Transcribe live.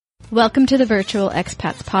Welcome to the Virtual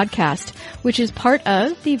Expats Podcast, which is part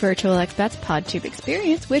of the Virtual Expats PodTube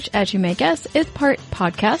experience, which, as you may guess, is part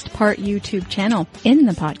podcast, part YouTube channel. In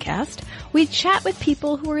the podcast, we chat with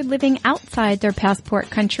people who are living outside their passport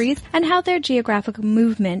countries and how their geographical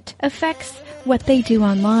movement affects what they do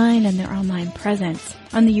online and their online presence.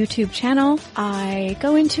 On the YouTube channel, I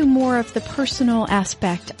go into more of the personal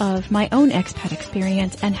aspect of my own expat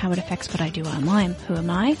experience and how it affects what I do online. Who am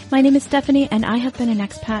I? My name is Stephanie, and I have been an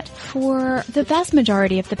expat for the vast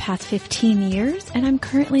majority of the past 15 years, and I'm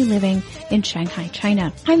currently living in Shanghai,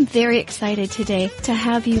 China. I'm very excited today to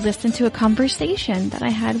have you listen to a conversation that I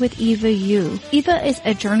had with Eva Yu. Eva is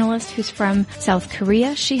a journalist who's from South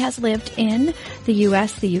Korea. She has lived in the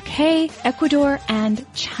US, the UK, Ecuador, and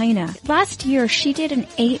China. Last year, she did an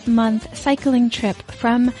 8-month cycling trip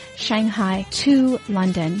from Shanghai to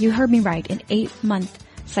London. You heard me right, an 8-month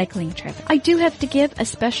cycling trip. I do have to give a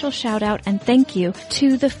special shout out and thank you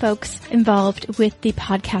to the folks involved with the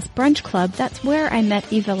Podcast Brunch Club. That's where I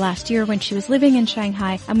met Eva last year when she was living in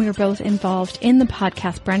Shanghai, and we were both involved in the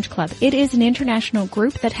Podcast Brunch Club. It is an international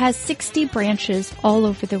group that has 60 branches all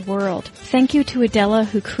over the world. Thank you to Adela,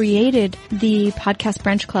 who created the Podcast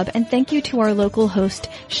Brunch Club, and thank you to our local host,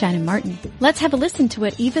 Shannon Martin. Let's have a listen to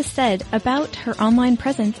what Eva said about her online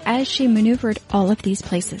presence as she maneuvered all of these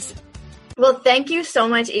places. Well, thank you so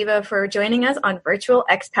much, Eva, for joining us on Virtual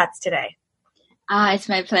Expats today. It's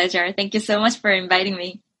my pleasure. Thank you so much for inviting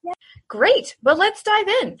me. Yeah. Great. Well, let's dive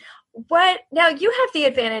in. Now, you have the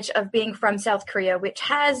advantage of being from South Korea, which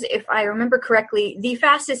has, if I remember correctly, the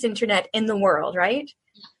fastest internet in the world, right?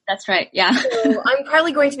 That's right. Yeah. So I'm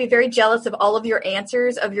probably going to be very jealous of all of your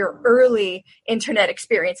answers of your early internet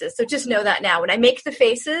experiences. So just know that now. When I make the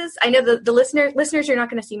faces, I know the listeners are not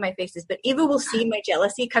going to see my faces, but Eva will see my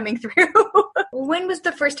jealousy coming through. When was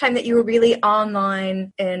the first time that you were really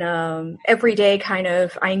online in everyday kind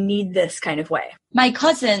of, I need this kind of way? My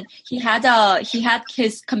cousin, he had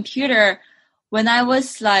his computer when I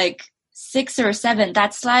was like 6 or 7.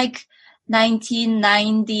 That's like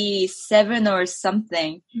 1997 or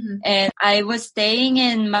something. Mm-hmm. And I was staying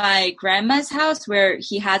in my grandma's house where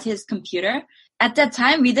he had his computer. At that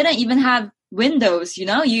time, we didn't even have Windows,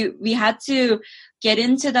 we had to get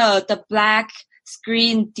into the black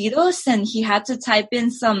screen DDoS, and he had to type in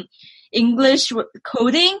some English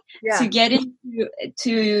coding to get into,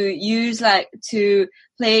 to use to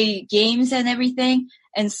play games and everything.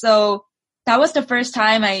 And so that was the first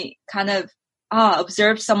time I kind of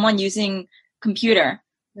observed someone using computer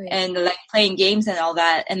and like playing games and all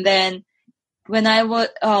that. And then when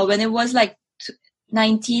it was like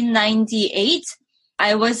 1998,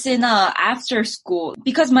 I was in after school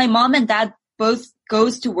because my mom and dad both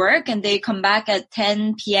goes to work and they come back at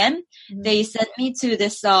 10 p.m. Mm-hmm. They sent me to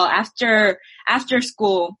this after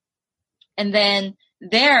school, and then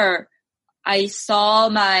there I saw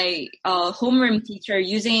my homeroom teacher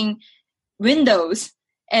using Windows,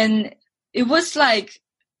 and it was so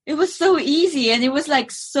easy and it was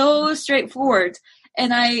like so straightforward.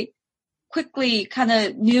 And I quickly kind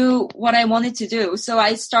of knew what I wanted to do. So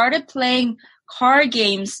I started playing card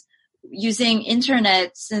games using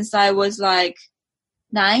internet since I was like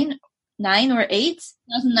 9 or 8,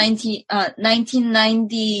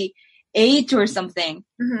 1998 or something.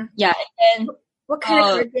 Mm-hmm. Yeah. And what kind of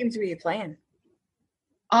card games were you playing?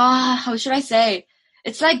 How should I say?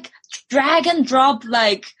 It's like drag and drop,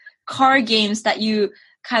 like card games that you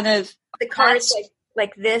kind of the cards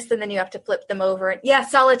like this, and then you have to flip them over. Yeah,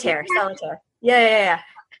 solitaire. Yeah.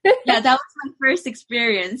 Yeah, that was my first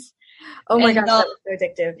experience. Oh my gosh, that was so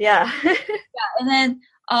addictive. Yeah. And then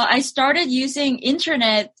I started using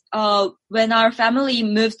internet when our family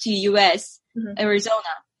moved to US, mm-hmm.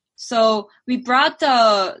 Arizona. So we brought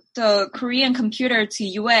the Korean computer to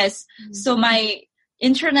US. Mm-hmm. So my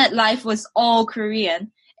internet life was all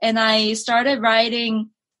Korean, and I started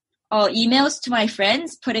writing emails to my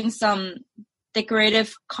friends, putting some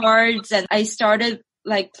decorative cards, and I started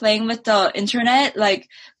like playing with the internet. Like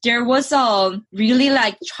there was a really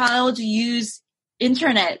like child use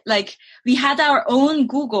internet. Like we had our own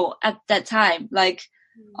Google at that time. Like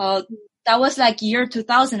that was like year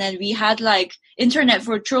 2000, and we had like internet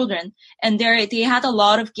for children, and they had a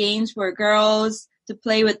lot of games for girls to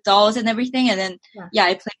play with dolls and everything. And then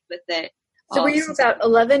I played with it. So were you about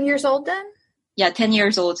 11 years old then? Yeah, 10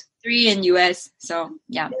 years old, 3 in US. So,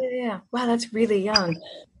 yeah. Yeah. Wow, that's really young.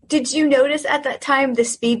 Did you notice at that time the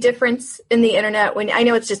speed difference in the internet? When I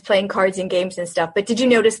know it's just playing cards and games and stuff, but did you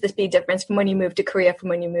notice the speed difference from when you moved to Korea from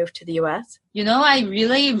when you moved to the US? I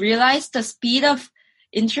really realized the speed of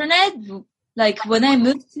internet. Like when I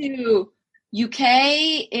moved to UK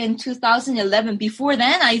in 2011, before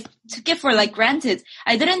then, I took it for like granted.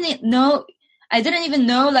 I didn't even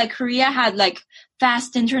know like Korea had like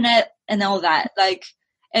fast internet and all that. Like,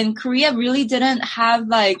 and Korea really didn't have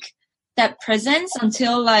like that presence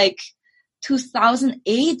until like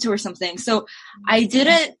 2008 or something. So I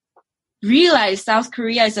didn't realize South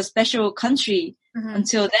Korea is a special country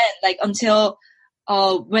until then. Like until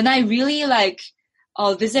when I really like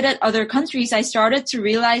visited other countries, I started to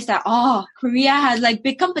realize that Korea had like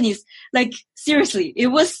big companies. Like seriously, it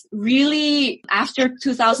was really after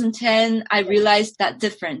 2010 I realized that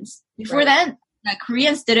difference. Before then, like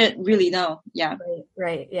Koreans didn't really know. Yeah.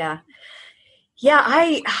 Right. Yeah. Yeah.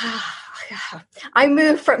 I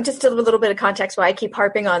moved from, just a little bit of context why I keep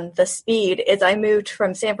harping on the speed, is I moved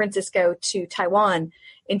from San Francisco to Taiwan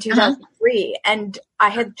in 2003. And I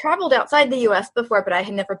had traveled outside the US before, but I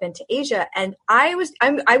had never been to Asia. And I was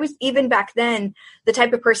even back then the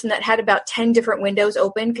type of person that had about 10 different windows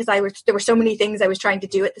open because there were so many things I was trying to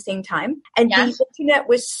do at the same time. And the internet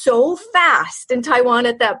was so fast in Taiwan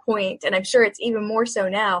at that point, and I'm sure it's even more so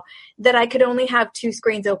now, that I could only have 2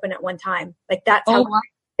 screens open at one time. Like that's how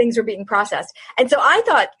things were being processed. And so I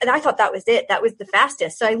thought that was it. That was the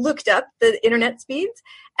fastest. So I looked up the internet speeds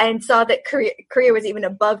and saw that Korea was even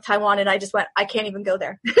above Taiwan. And I just went, I can't even go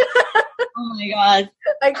there. Oh my God.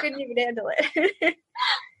 I couldn't even handle it.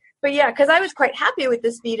 But yeah, because I was quite happy with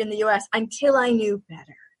the speed in the US until I knew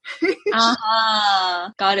better.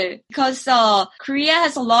 Got it. Because Korea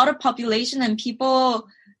has a lot of population and people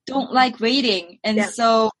don't like waiting. And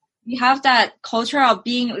so we have that culture of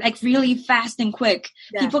being like really fast and quick.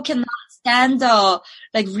 Yeah. People cannot stand the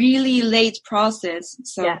like really late process.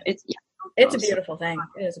 So it's a beautiful thing.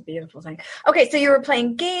 It is a beautiful thing. Okay, so you were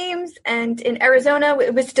playing games, and in Arizona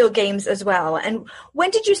it was still games as well. And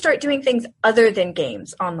when did you start doing things other than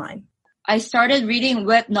games online? I started reading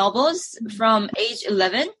web novels from age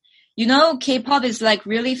 11. You know, K-pop is like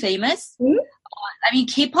really famous. Mm-hmm. I mean,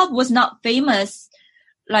 K-pop was not famous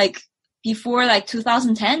like before like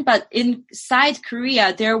 2010, but inside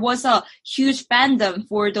Korea, there was a huge fandom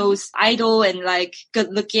for those idol and like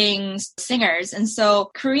good looking singers. And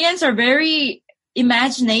so Koreans are very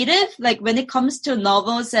imaginative, like when it comes to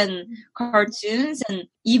novels and cartoons. And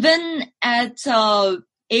even at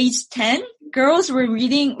age 10, girls were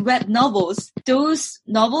reading web novels. Those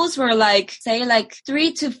novels were like, say like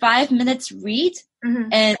 3 to 5 minutes read,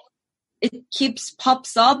 and it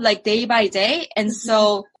pops up like day by day. And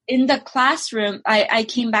so in the classroom, I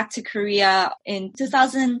came back to Korea in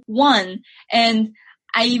 2001, and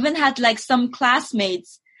I even had like some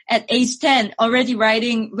classmates at age 10 already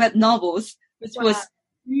writing web novels, which was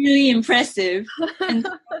really impressive.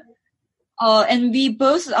 And we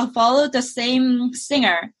both followed the same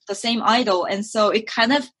singer, the same idol. And so it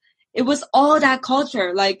was all that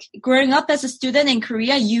culture. Like growing up as a student in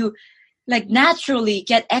Korea, you like naturally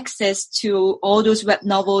get access to all those web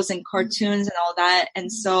novels and cartoons and all that.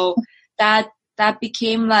 And so that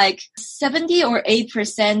became like 70 or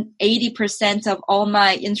 80% of all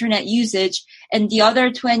my internet usage. And the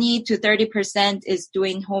other 20 to 30% is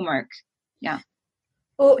doing homework. Yeah.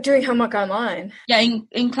 Oh, doing homework online. Yeah.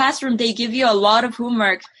 In classroom, they give you a lot of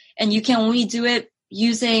homework and you can only do it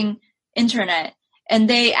using internet. And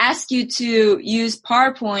they ask you to use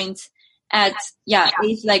PowerPoint at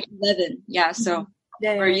age like 11. Yeah, so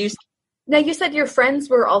we're used. Now you said your friends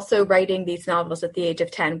were also writing these novels at the age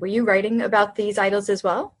of 10. Were you writing about these idols as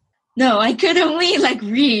well? No, I could only like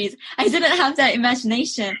read. I didn't have that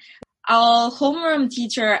imagination. Our homeroom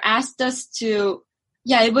teacher asked us to.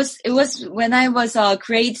 Yeah, it was when I was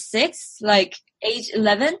grade 6, like age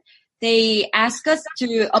 11. They asked us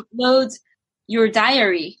to upload your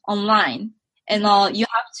diary online, and you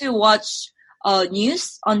have to watch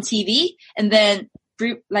news on TV and then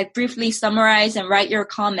briefly summarize and write your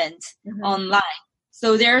comment online.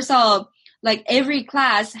 So there's like every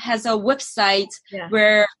class has a website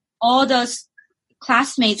where all the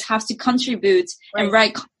classmates have to contribute and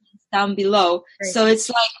write comments down below. Right. So it's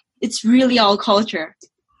like, it's really all culture.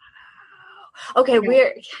 Okay.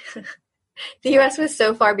 The US was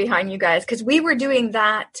so far behind you guys because we were doing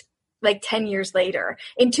that like 10 years later.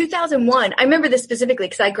 In 2001, I remember this specifically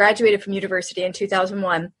because I graduated from university in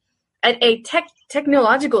 2001 at a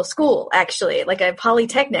technological school, actually, like a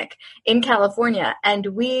polytechnic in California. And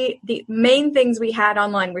the main things we had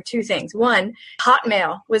online were 2 things. 1,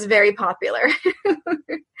 Hotmail was very popular.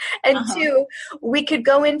 And 2, we could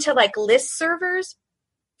go into like list servers,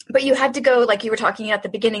 but you had to go, like you were talking at the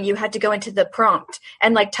beginning, you had to go into the prompt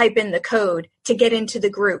and like type in the code to get into the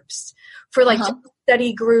groups for like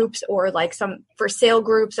study groups or like some for sale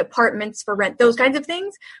groups, apartments for rent, those kinds of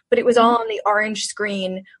things. But it was all on the orange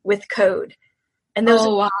screen with code. And those are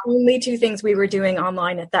the only two things we were doing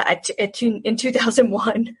online in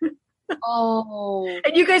 2001. Oh.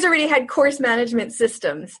 And you guys already had course management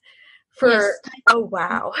systems for, yes. Oh,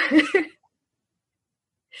 wow.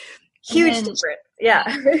 Huge difference. Yeah.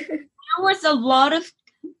 There was a lot of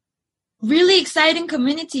really exciting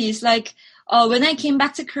communities. Like when I came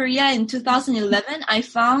back to Korea in 2011, I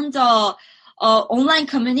found a online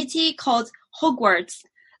community called Hogwarts,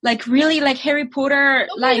 like really like Harry Potter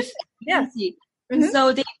life community. Mm-hmm. And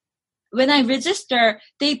so when I registered,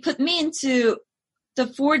 they put me into the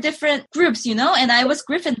 4 different groups, and I was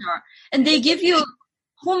Gryffindor, and they give you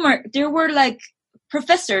homework. There were like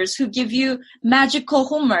professors who give you magical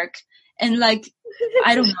homework, and like,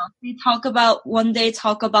 I don't know, they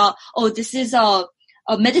talk about, this is a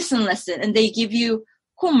medicine lesson, and they give you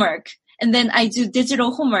homework, and then I do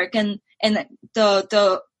digital homework, and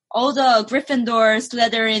all the Gryffindor,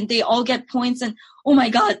 Slytherin, they all get points, and oh my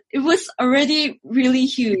God, it was already really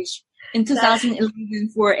huge in 2011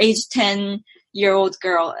 for age 10-year-old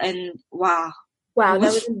girl, and wow, that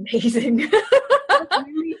was amazing.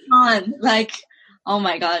 Really fun, like, oh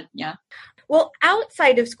my God, yeah. Well,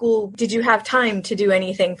 outside of school, did you have time to do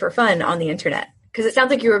anything for fun on the internet? Because it sounds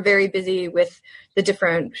like you were very busy with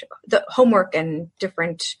the homework and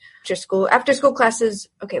different after school classes.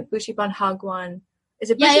 Okay, Bushiban, Hagwon. Is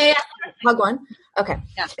it Bushiban? Yeah. Hagwon. Okay.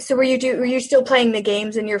 Yeah. So were you still playing the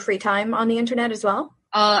games in your free time on the internet as well?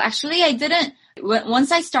 Actually, I didn't.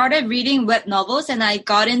 Once I started reading web novels and I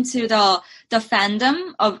got into the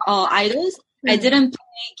fandom of idols, I didn't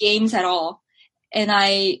play games at all. And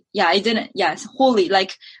I didn't, wholly,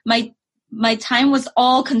 like my time was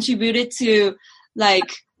all contributed to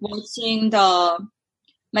like watching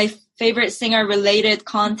my favorite singer related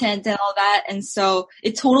content and all that. And so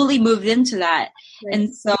it totally moved into that. Right.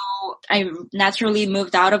 And so I naturally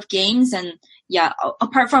moved out of games, and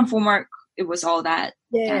apart from homework, it was all that.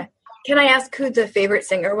 Yeah. Can I ask who the favorite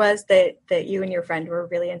singer was that you and your friend were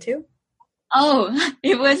really into? Oh,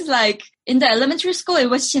 it was like in the elementary school, it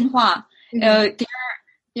was Xinhua. Mm-hmm.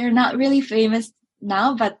 They're not really famous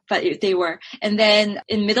now, but they were. And then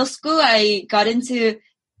in middle school, I got into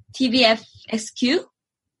TVFXQ.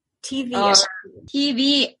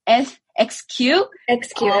 TVFXQ.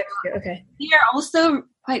 XQ, okay. They are also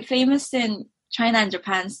quite famous in China and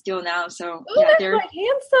Japan still now. So they're quite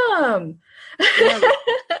handsome. Yeah.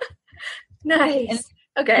 Nice.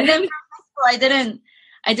 Okay. And then for high school,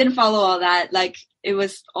 I didn't follow all that. Like, it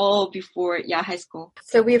was all before, high school.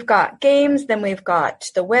 So we've got games, then we've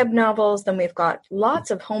got the web novels, then we've got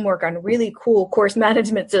lots of homework on really cool course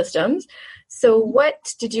management systems. So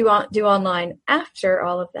what did you do online after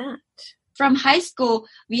all of that? From high school,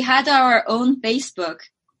 we had our own Facebook.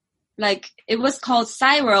 Like, it was called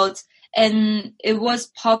SciWorld, and it was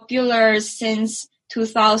popular since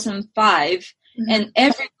 2005. Mm-hmm. And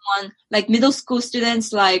everyone, like middle school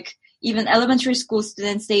students, like even elementary school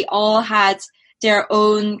students, they all had their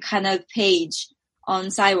own kind of page on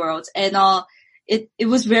SciWorld, and it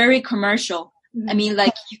was very commercial. Mm-hmm. I mean,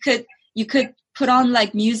 like you could put on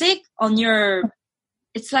like music on your.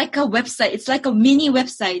 It's like a website. It's like a mini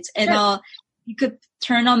website, and you could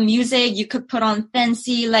turn on music. You could put on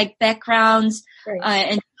fancy like backgrounds,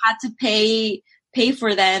 and you had to pay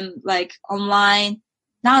for them like online.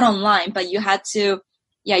 Not online, but you have to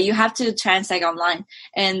transact online,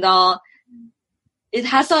 and it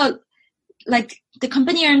has the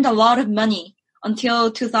company earned a lot of money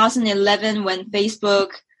until 2011 when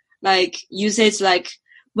Facebook like usage like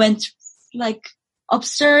went like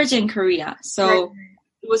upsurge in Korea. So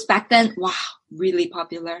it was back then, wow, really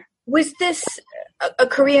popular. Was this a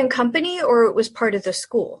Korean company or it was part of the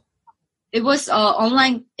school? It was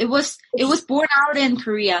online. It was born out in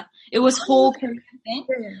Korea. It was whole Korean thing.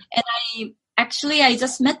 And I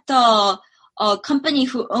just met the company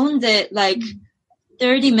who owned it like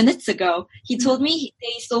 30 minutes ago. He told me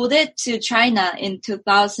they sold it to China in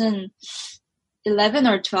 2011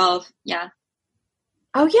 or 12. Yeah.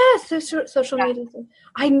 Oh yes, social media.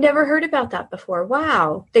 I never heard about that before.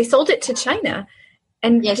 Wow. They sold it to China.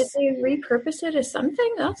 And did they repurpose it as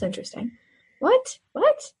something? That's interesting. What?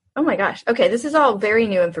 Oh my gosh. Okay, this is all very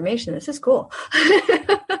new information. This is cool.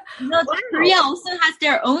 No, Korea also has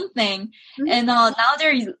their own thing. Mm-hmm. And now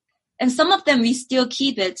and some of them we still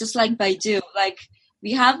keep it, just like Baidu. Like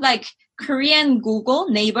we have like Korean Google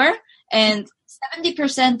Neighbor, and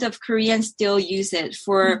 70% of Koreans still use it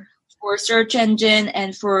for search engine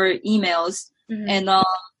and for emails. Mm-hmm.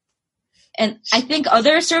 And I think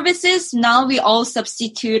other services now we all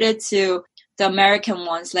substituted to the American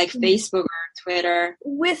ones like Facebook or Twitter.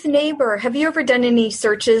 With Neighbor, have you ever done any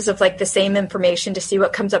searches of like the same information to see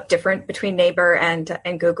what comes up different between Neighbor and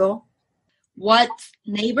Google? what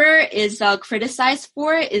Neighbor is criticized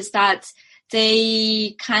for is that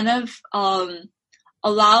they kind of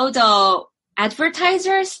allow the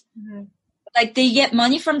advertisers, like they get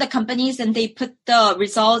money from the companies and they put the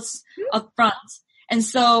results up front. And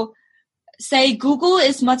so say Google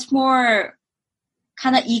is much more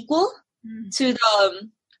kind of equal to the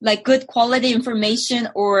like good quality information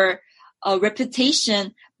or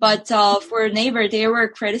reputation. But for Neighbor, they were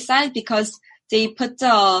criticized because they put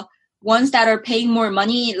the ones that are paying more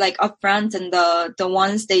money like upfront, and the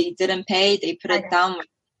ones they didn't pay, they put it down.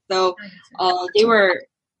 So they were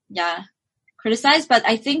criticized, but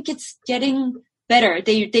I think it's getting better.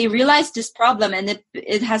 They realized this problem, and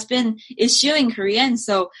it has been issue in Korea,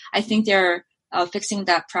 so I think they're fixing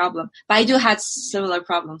that problem. Baidu had similar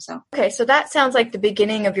problems. So okay, so that sounds like the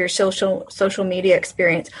beginning of your social media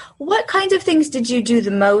experience. What kinds of things did you do the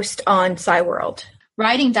most on Cyworld?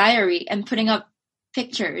 Writing diary and putting up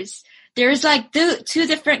pictures. There's like two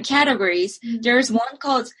different categories. There's one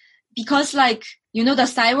called, because like, you know, the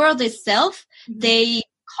Cyworld itself, they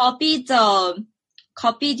copied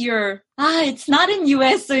your, it's not in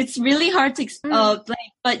US, so it's really hard to explain.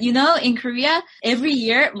 But you know, in Korea, every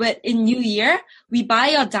year, in New Year, we buy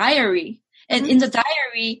a diary. And in the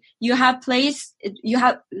diary, you have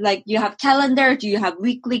calendar, you have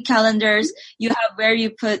weekly calendars, you have where you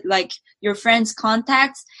put like your friends'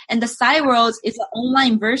 contacts, and the Cyworld is an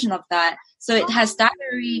online version of that. So it has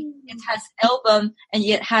diary, it has album, and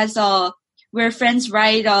it has where friends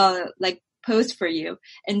write like post for you.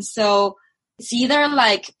 And so it's either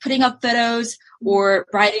like putting up photos or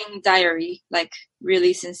writing diary, like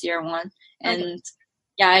really sincere one. And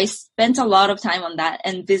I spent a lot of time on that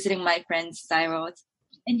and visiting my friends' Cyworld.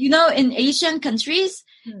 And you know, in Asian countries,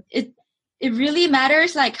 it really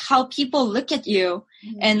matters like how people look at you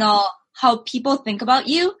and how people think about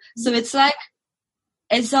you. So it's like,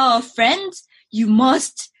 as a friend, you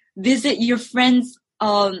must visit your friend's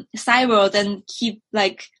Cyworld and keep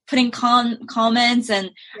like putting comments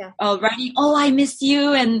and writing, "Oh, I miss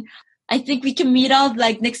you, and I think we can meet up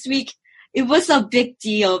like next week." It was a big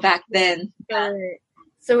deal back then.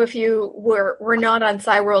 So if you were not on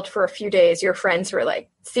Cyworld for a few days, your friends were like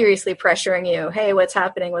seriously pressuring you. Hey, what's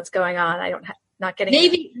happening? What's going on? Not getting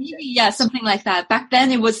maybe something like that. Back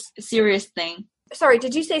then, it was a serious thing. Sorry,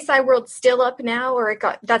 did you say Cyworld's still up now, or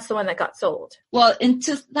that's the one that got sold? Well, in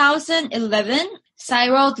 2011,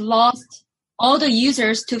 Cyworld lost all the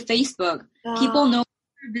users to Facebook. People no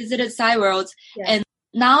longer visited Cyworld, and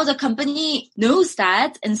now the company knows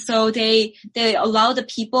that, and so they allow the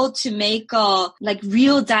people to make like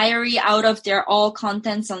real diary out of their all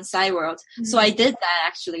contents on Cyworld. So I did that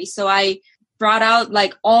actually. So I brought out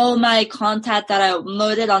like all my content that I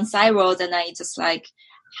loaded on Cyworld, and I just like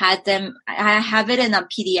had them. I have it in a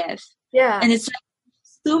PDF. Yeah, and it's like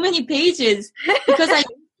so many pages because I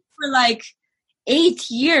did it for like 8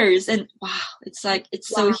 years, and it's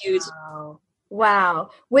so huge.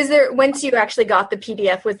 Wow. Was there, once you actually got the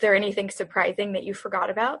PDF, was there anything surprising that you forgot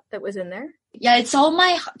about that was in there? Yeah, it's all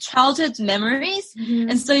my childhood memories.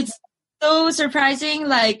 And so it's so surprising,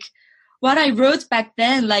 like what I wrote back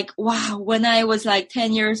then, like, wow, when I was like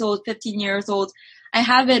 10 years old, 15 years old, I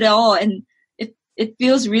have it all. And it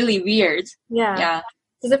feels really weird. Yeah.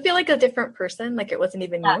 Does it feel like a different person? Like it wasn't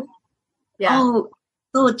even you? Yeah. Oh,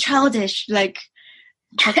 so childish, like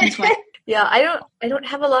talking twice. Yeah, I don't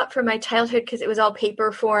have a lot from my childhood because it was all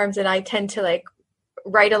paper forms, and I tend to like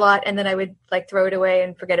write a lot and then I would like throw it away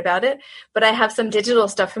and forget about it. But I have some digital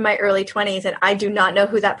stuff from my early 20s, and I do not know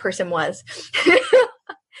who that person was.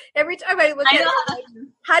 Every time I look at it, I'm like,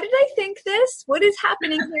 how did I think this? What is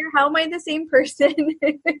happening here? How am I the same person?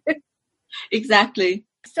 Exactly.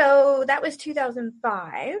 So that was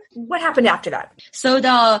 2005. What happened after that? So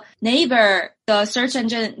the Naver, the search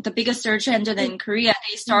engine, the biggest search engine in Korea,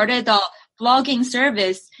 they started a blogging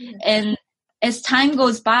service. And as time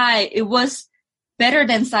goes by, it was better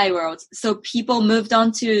than Cyworld. So people moved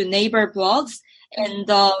on to Naver blogs, and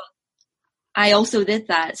I also did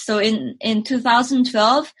that. So in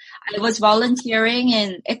 2012, I was volunteering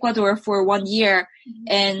in Ecuador for 1 year,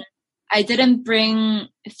 and I didn't bring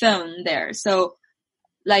phone there. So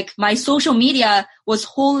like my social media was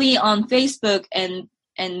wholly on Facebook and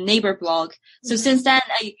Naver blog. So since then,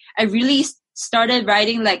 I really started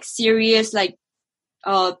writing like serious, like,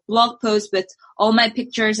 blog posts with all my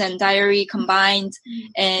pictures and diary combined.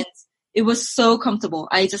 And it was so comfortable.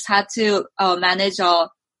 I just had to, manage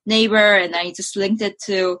Naver, and I just linked it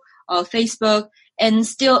to, Facebook, and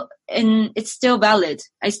it's still valid.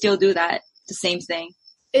 I still do that. The same thing.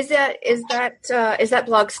 Is that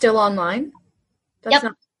blog still online? That's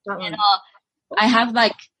yep. And, I have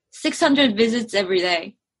like 600 visits every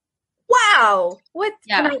day. Wow.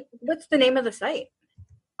 Yeah. What's the name of the site?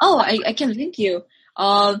 Oh, I can link you.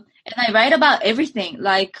 And I write about everything,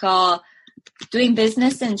 like doing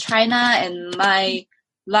business in China and my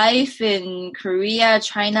life in Korea,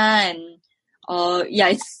 China, and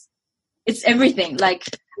it's everything. Like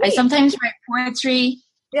I sometimes write poetry.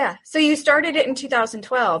 Yeah. So you started it in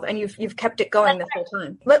 2012 and you've kept it going the whole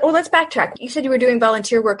time. Let's backtrack. You said you were doing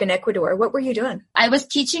volunteer work in Ecuador. What were you doing? I was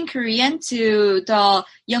teaching Korean to the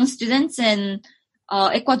young students in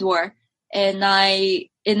Ecuador, and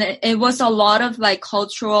it was a lot of like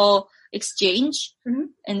cultural exchange. Mm-hmm.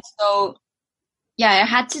 And so I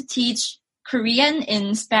had to teach Korean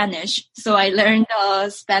in Spanish. So I learned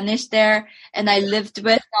Spanish there, and I lived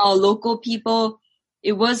with local people.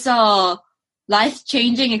 It was a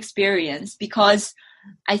life-changing experience because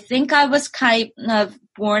I think I was kind of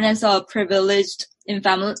born as a privileged in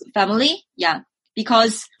family. Yeah,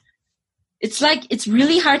 because it's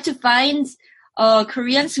really hard to find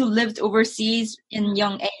Koreans who lived overseas in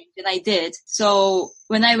young age, and I did. So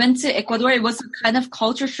when I went to Ecuador, it was a kind of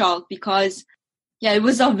culture shock because it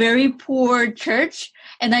was a very poor church,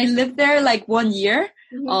 and I lived there like 1 year,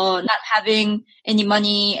 not having any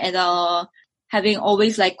money and having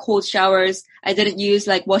always like cold showers. I didn't use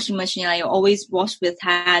like washing machine. I always washed with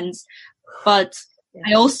hands, but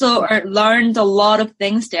I also learned a lot of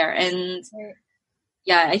things there. And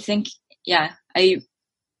I think, I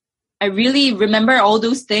really remember all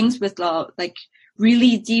those things with like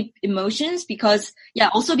really deep emotions because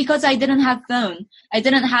I didn't have phone. I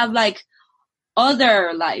didn't have like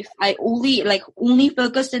other life. I only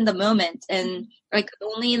focused in the moment and like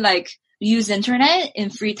only like use internet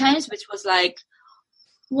in free times, which was like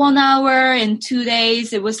 1 hour in 2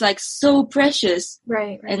 days. It was like so precious.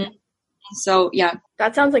 Right. And so,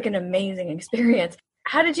 That sounds like an amazing experience.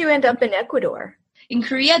 How did you end up in Ecuador? In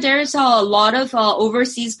Korea, there's a lot of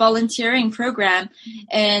overseas volunteering program,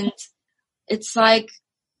 and it's like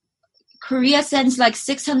Korea sends like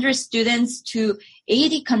 600 students to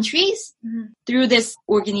 80 countries through this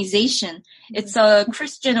organization. It's a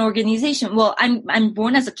Christian organization. Well, I'm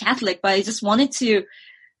born as a Catholic, but I just wanted to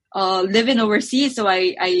live in overseas, so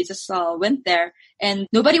I just went there. And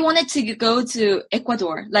nobody wanted to go to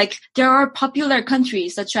Ecuador. Like there are popular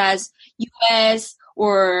countries such as US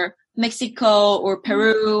or Mexico or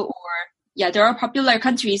Peru or there are popular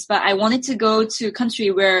countries, but I wanted to go to a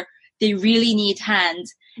country where they really need hand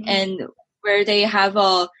and where they have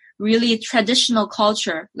a really traditional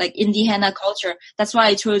culture, like Indiana culture. That's why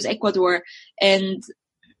I chose Ecuador. And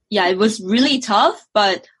it was really tough,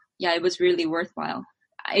 but it was really worthwhile.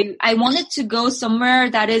 I wanted to go somewhere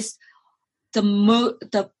that is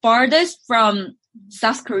the farthest from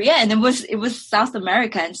South Korea, and it was South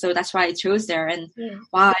America, and so that's why I chose there. And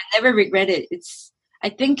wow, I never regret it. I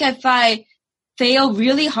think if I fail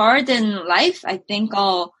really hard in life, I think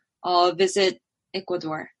I'll visit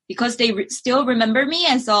Ecuador because they still remember me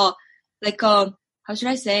as how should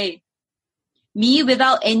I say, me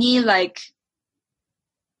without any like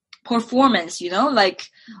performance,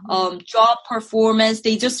 job performance.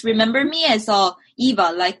 They just remember me as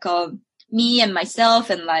Eva, like me and myself,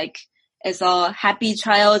 and like as a happy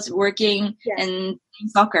child working and playing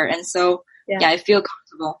soccer. And so I feel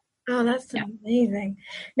comfortable. Oh, that's amazing.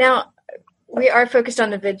 Now we are focused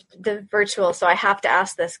on the virtual, so I have to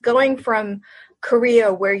ask this. Going from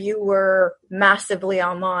Korea, where you were massively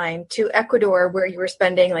online, to Ecuador, where you were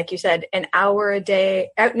spending, like you said, an hour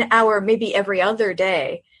maybe every other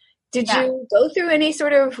day. Did you go through any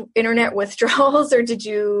sort of internet withdrawals, or did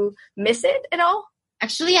you miss it at all?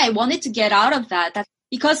 Actually, I wanted to get out of that. That's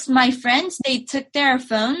because my friends, they took their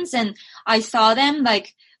phones, and I saw them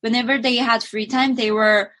like whenever they had free time, they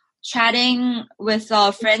were chatting with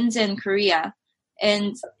friends in Korea.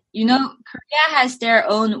 And Korea has their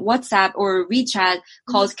own WhatsApp or WeChat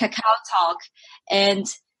called Kakao Talk, and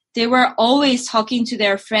they were always talking to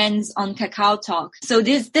their friends on Kakao Talk. So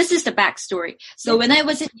this is the backstory. So when I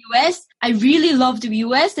was in US, I really loved the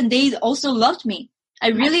US, and they also loved me. I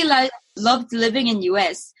really loved living in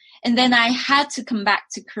US. And then I had to come back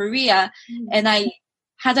to Korea, and I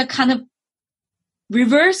had a kind of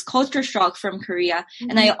reverse culture shock from Korea,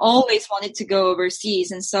 and I always wanted to go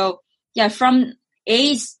overseas. And so, from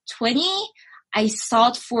age 20, I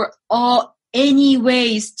sought for any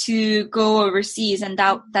ways to go overseas, and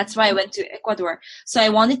that's why I went to Ecuador. So I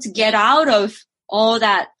wanted to get out of all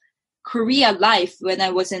that Korea life when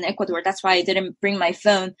I was in Ecuador. That's why I didn't bring my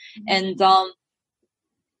phone. And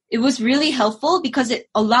it was really helpful because it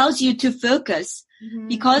allows you to focus.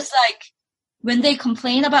 Because like when they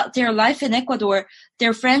complain about their life in Ecuador,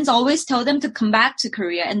 their friends always tell them to come back to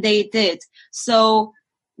Korea, and they did. So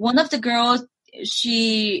one of the girls,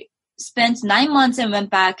 she spent 9 months and went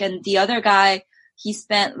back, and the other guy, he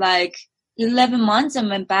spent like 11 months and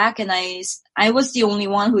went back, and I was the only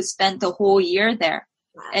one who spent the whole year there.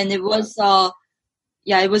 And it was,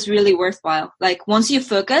 it was really worthwhile. Like once you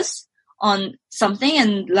focus on something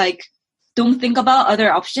and like don't think about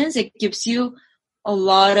other options, it gives you a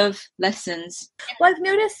lot of lessons. Well, I've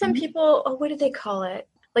noticed some people, what do they call it?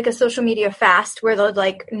 Like a social media fast where they'll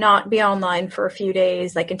like not be online for a few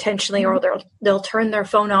days, like intentionally, or they'll turn their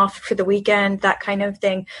phone off for the weekend, that kind of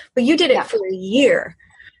thing. But you did it for a year.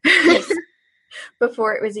 Yes.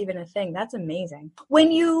 Before it was even a thing. That's amazing. When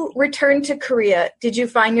you returned to Korea, did you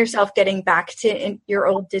find yourself getting back to your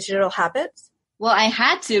old digital habits? Well, I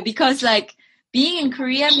had to, because like being in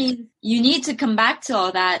Korea means you need to come back to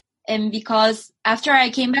all that. And because after I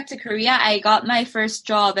came back to Korea, I got my first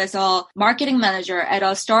job as a marketing manager at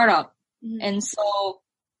a startup. Mm-hmm. And so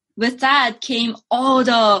with that came all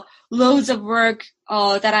the loads of work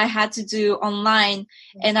that I had to do online.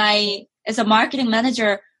 Mm-hmm. And as a marketing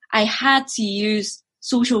manager, I had to use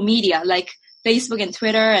social media like Facebook and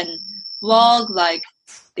Twitter and blog. Like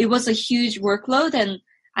it was a huge workload, and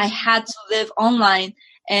I had to live online,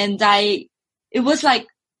 and it was like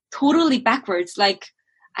totally backwards. Like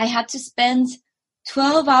I had to spend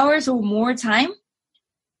 12 hours or more time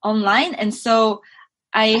online. And so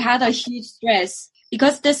I had a huge stress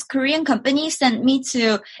because this Korean company sent me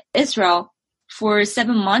to Israel for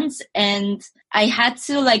 7 months, and I had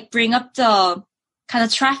to like bring up the kind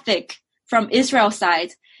of traffic from Israel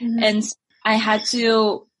side. Mm-hmm. And I had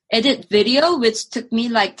to edit video, which took me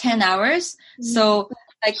like 10 hours. Mm-hmm. So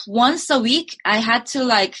like once a week, I had to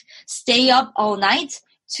like stay up all night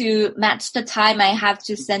to match the time I have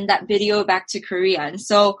to send that video back to Korea. And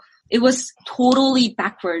so it was totally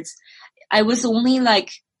backwards. I was only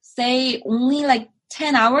like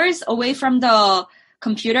 10 hours away from the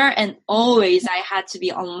computer, and always I had to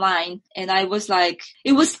be online. And I was like,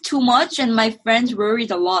 it was too much, and my friends worried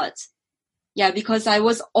a lot. Yeah, because I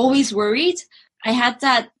was always worried. I had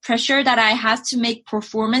that pressure that I had to make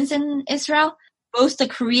performance in Israel, both the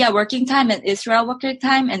Korea working time and Israel working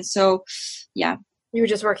time. And so, yeah. You were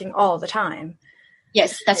just working all the time.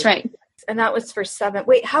 Yes, that's right. And that was for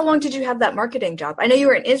how long did you have that marketing job? I know you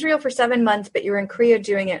were in Israel for 7 months, but you were in Korea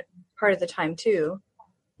doing it part of the time too.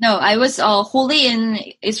 No, I was wholly in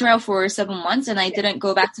Israel for 7 months, and I didn't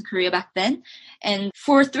go back to Korea back then. And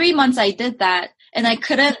for 3 months I did that, and I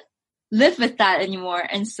couldn't live with that anymore.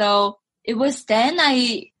 And so it was then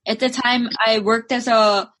at the time I worked as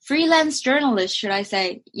a freelance journalist, should I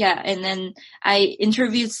say. Yeah. And then I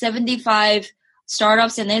interviewed 75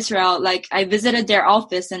 startups in Israel. Like I visited their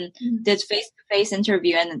office and did face-to-face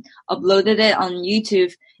interview and uploaded it on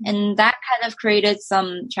YouTube. And that kind of created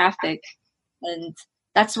some traffic. And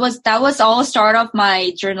that was all start of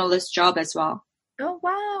my journalist job as well. Oh,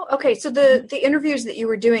 wow. Okay. So the interviews that you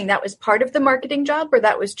were doing, that was part of the marketing job, or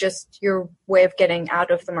that was just your way of getting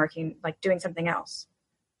out of the marketing, like doing something else?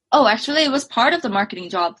 Oh, actually it was part of the marketing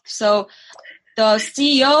job. So the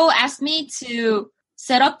CEO asked me to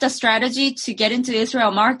set up the strategy to get into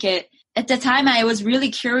Israel market. At the time, I was really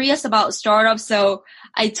curious about startups. So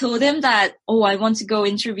I told him that, I want to go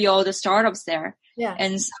interview all the startups there. Yeah.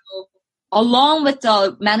 And so along with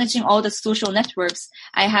managing all the social networks,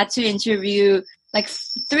 I had to interview like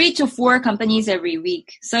 3 to 4 companies every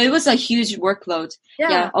week. So it was a huge workload.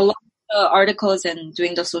 Yeah. A lot of articles and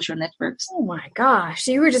doing the social networks. Oh my gosh.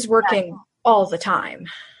 So you were just working all the time.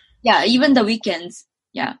 Yeah. Even the weekends.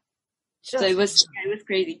 Yeah. So it was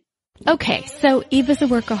crazy. Okay, so Eva's a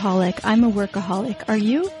workaholic. I'm a workaholic. Are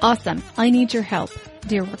you? Awesome. I need your help,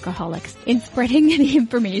 dear workaholics, in spreading the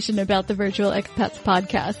information about the Virtual Expats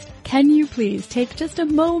podcast. Can you please take just a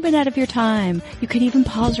moment out of your time? You could even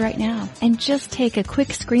pause right now and just take a quick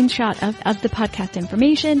screenshot of the podcast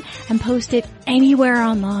information and post it anywhere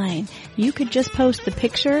online. You could just post the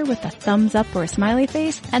picture with a thumbs up or a smiley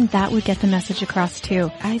face, and that would get the message across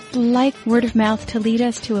too. I'd like word of mouth to lead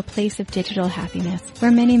us to a place of digital happiness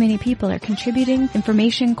where many, many people are contributing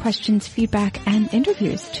information, questions, feedback, and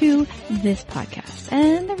interviews to this podcast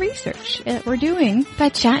and the research we're doing by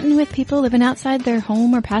chatting with people living outside their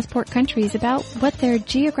home or passport countries about what their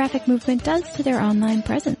geographic movement does to their online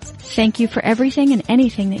presence. Thank you for everything and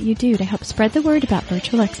anything that you do to help spread the word about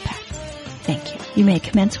virtual expats. Thank you. You may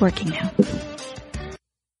commence working now.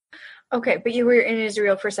 Okay, but you were in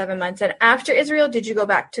Israel for 7 months, and after Israel, did you go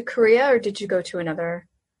back to Korea or did you go to another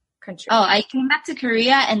country? Oh, I came back to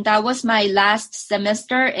Korea, and that was my last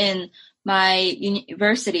semester in my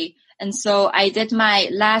university. And so I did my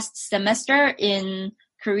last semester in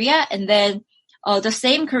Korea, and then the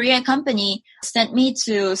same Korean company sent me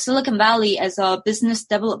to Silicon Valley as a business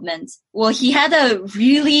development. Well, he had a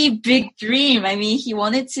really big dream. I mean, he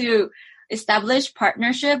wanted to establish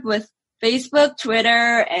partnership with Facebook,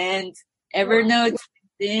 Twitter, and Evernote,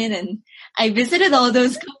 LinkedIn, and I visited all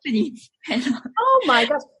those companies. Oh my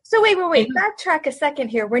gosh. So wait. Backtrack a second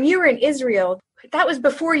here. When you were in Israel, that was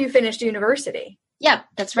before you finished university. Yeah,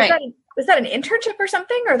 that's right. Was that an internship or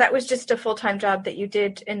something, or that was just a full-time job that you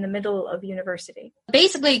did in the middle of university?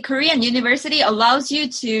 Basically, Korean university allows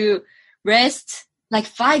you to rest like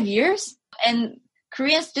 5 years, and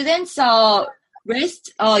Korean students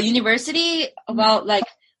rest university about like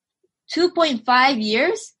 2.5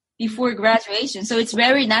 years before graduation. So it's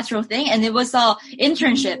very natural thing, and it was a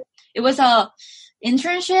internship. It was a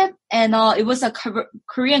internship, and it was a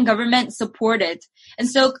Korean government supported, and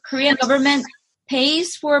so Korean government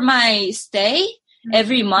pays for my stay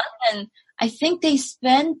every month, and I think they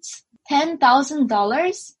spent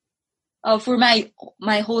 $10,000 for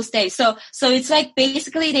my whole stay. So it's like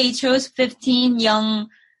basically they chose 15 young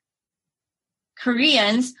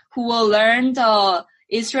Koreans who will learn the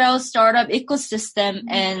Israel startup ecosystem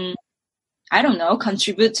and I don't know,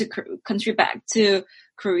 contribute back to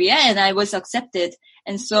Korea, and I was accepted.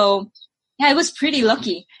 And so yeah, I was pretty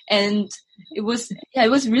lucky, and it was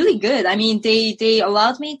really good. I mean, they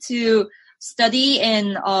allowed me to study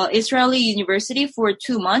in Israeli university for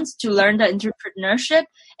 2 months to learn the entrepreneurship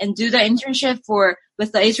and do the internship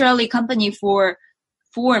with the Israeli company for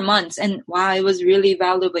 4 months. And wow, it was really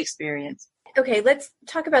valuable experience. Okay, let's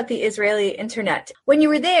talk about the Israeli internet. When you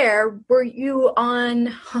were there, were you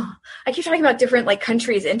on, I keep talking about different like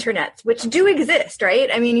countries' internets, which do exist, right?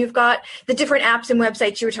 I mean, you've got the different apps and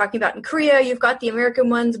websites you were talking about in Korea. You've got the American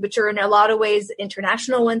ones, which are in a lot of ways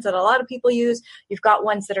international ones that a lot of people use. You've got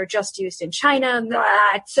ones that are just used in China.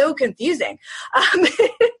 It's so confusing.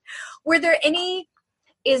 Were there any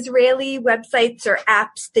Israeli websites or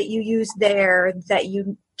apps that you used there that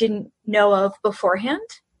you didn't know of beforehand?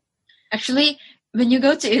 Actually, when you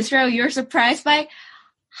go to Israel, you're surprised by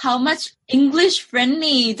how much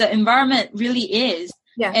English-friendly the environment really is.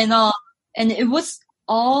 Yeah. And it was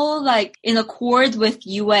all like in accord with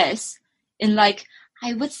US. In like,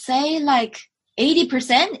 I would say like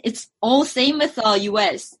 80%, it's all same with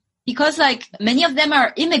US. Because like many of them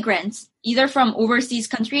are immigrants, either from overseas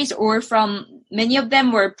countries or many of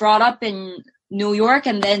them were brought up in New York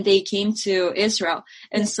and then they came to Israel.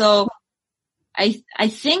 And so I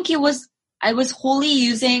think I was wholly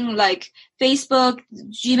using like Facebook,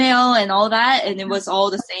 Gmail and all that, and it was all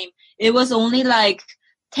the same. It was only like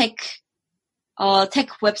tech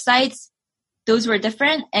websites. Those were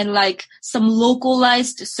different, and like some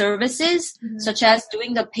localized services, such as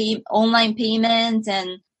doing the online payments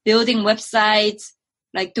and building websites.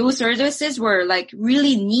 Like those services were like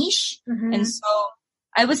really niche. And so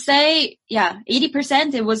I would say,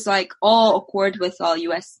 80% it was like all accord with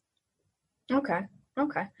US. Okay.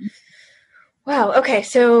 Wow. Okay.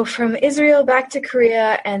 So from Israel back to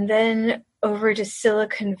Korea and then over to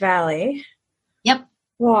Silicon Valley. Yep.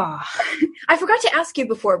 Wow. I forgot to ask you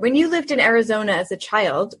before, when you lived in Arizona as a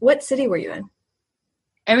child, what city were you in?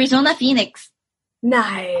 Arizona, Phoenix.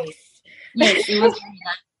 Nice. Yes, it was very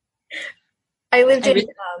nice. I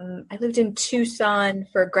lived in Tucson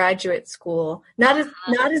for graduate school. Not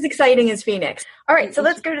as exciting as Phoenix. All right, so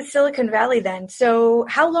let's go to Silicon Valley then. So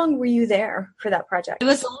how long were you there for that project? It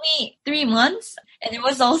was only 3 months, and it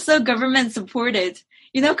was also government supported.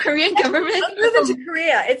 You know, Korean government. I'm moving to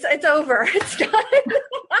Korea. It's over. It's done.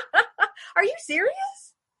 Are you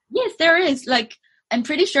serious? Yes, there is. Like, I'm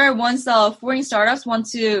pretty sure once foreign startups want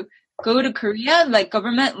to go to Korea, like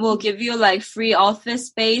government will give you like free office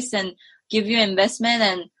space and give you investment,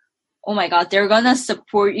 and oh my god, they're gonna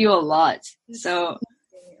support you a lot. So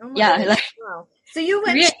wow. So you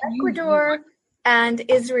went to Ecuador and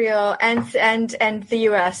Israel and the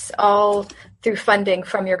US all through funding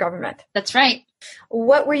from your government. That's right.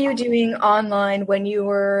 What were you doing online when you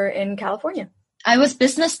were in California? I was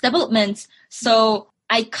business development, so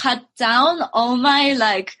I cut down all my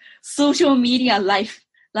like social media life.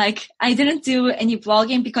 Like I didn't do any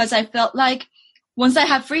blogging because I felt like once I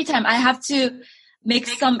have free time, I have to make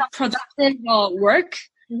some productive work,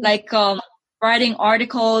 like writing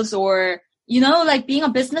articles or, you know, like being a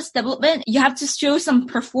business development, you have to show some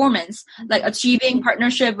performance, like achieving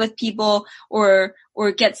partnership with people or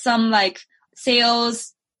get some like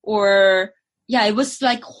sales or, it was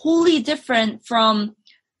like wholly different from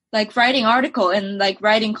like writing article and like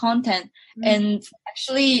writing content. And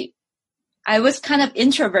actually, I was kind of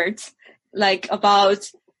introvert, like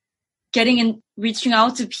about reaching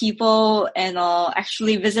out to people and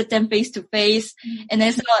actually visit them face to face. And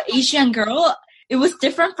as an Asian girl, it was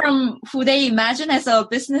different from who they imagine as a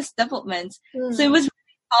business development. So it was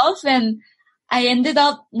really tough, and I ended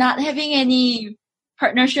up not having any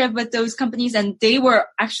partnership with those companies, and they were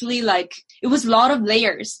actually like, it was a lot of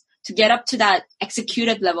layers to get up to that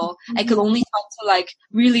executive level. I could only talk to like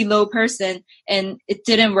really low person, and it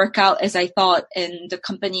didn't work out as I thought and the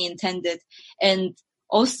company intended. And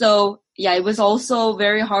also, yeah, it was also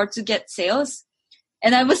very hard to get sales.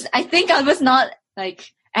 And I think I was not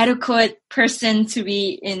like adequate person to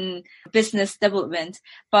be in business development,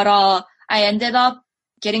 but I ended up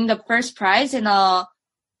getting the first prize in a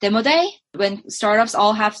demo day when startups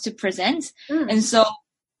all have to present. And so,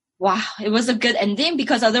 wow, it was a good ending,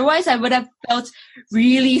 because otherwise I would have felt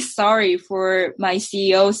really sorry for my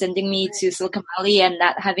CEO sending me to Silicon Valley and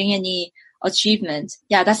not having any achievement.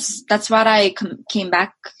 Yeah, that's what I came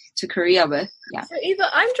back to Korea with. Yeah. So Eva,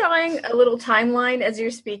 I'm drawing a little timeline as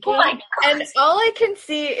you're speaking, Oh my God. and all I can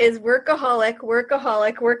see is workaholic.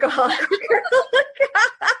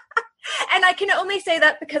 And I can only say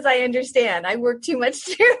that because I understand. I work too much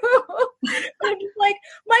too. I'm just like,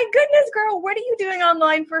 my goodness, girl, what are you doing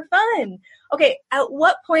online for fun? Okay, at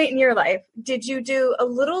what point in your life did you do a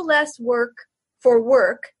little less work for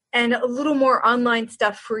work and a little more online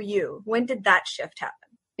stuff for you? When did that shift happen?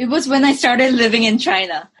 It was when I started living in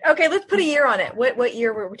China. Okay, let's put a year on it. What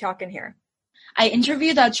year were we talking here? I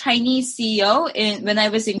interviewed a Chinese CEO when I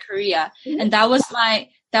was in Korea, and that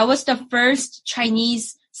was the first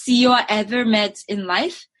Chinese CEO I ever met in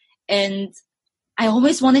life. And I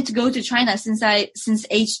always wanted to go to China since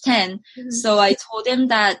age 10. So I told him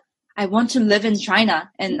that I want to live in China,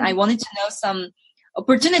 and I wanted to know some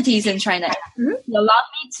opportunities in China. He allowed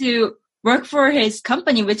me to work for his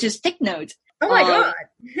company, which is TechNode. Oh my God.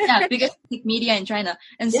 Yeah, biggest tech media in China.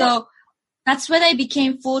 And so that's when I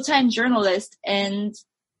became full-time journalist, and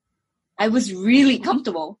I was really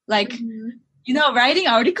comfortable. Like, writing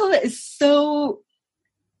article is so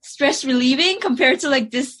stress relieving compared to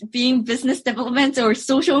like this being business development or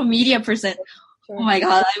social media person. Oh my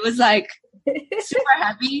God. I was like super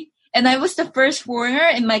happy. And I was the first foreigner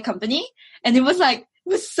in my company. And it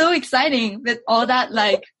was so exciting with all that,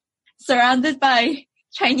 like surrounded by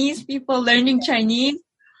Chinese people learning Chinese.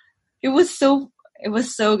 It was so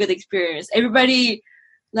good experience. Everybody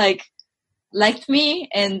liked me.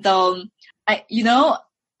 And,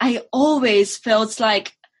 I always felt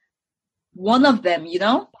like one of them,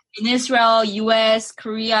 in Israel, US,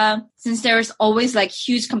 Korea, since there's always like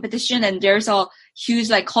huge competition and there's a huge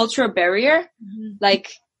like cultural barrier.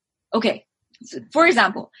 Like, okay, so for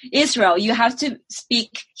example, Israel, you have to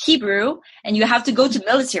speak Hebrew and you have to go to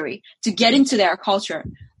military to get into their culture.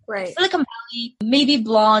 Right. Silicon Valley, maybe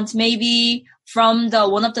blonde, maybe from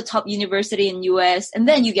one of the top university in US, and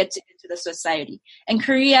then you get into the society. And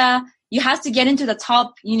Korea, you have to get into the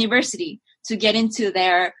top university to get into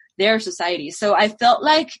their society. So I felt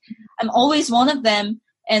like I'm always one of them,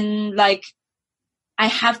 and like I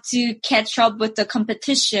have to catch up with the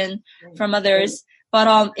competition from others.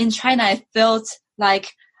 But in China, I felt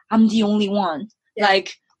like I'm the only one.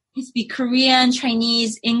 Like I speak Korean,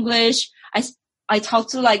 Chinese, English. I talk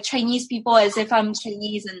to like Chinese people as if I'm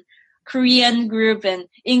Chinese, and Korean group and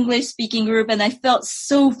English speaking group, and I felt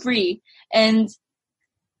so free. And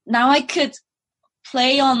now I could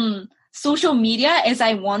play on social media as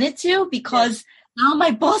I wanted to, because now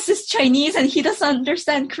my boss is Chinese and he doesn't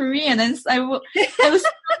understand Korean, and I was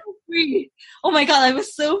so free. Oh my God, I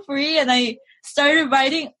was so free, and I started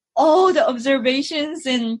writing all the observations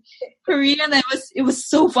in Korean. It was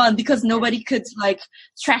so fun because nobody could like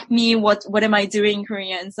track me. What am I doing in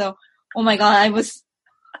Korean? So, oh my God, I was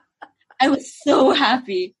so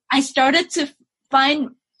happy. I started to find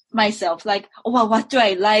myself like, oh, well, what do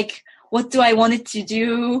I like? What do I want to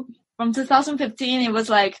do? From 2015, it was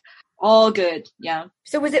like all good. Yeah.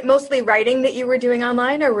 So was it mostly writing that you were doing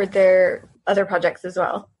online, or were there other projects as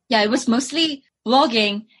well? Yeah, it was mostly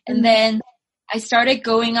blogging. And then I started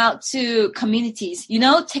going out to communities.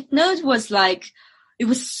 TechNode was like, it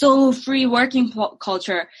was so free working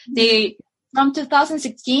culture. From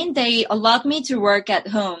 2016, they allowed me to work at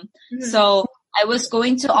home. So I was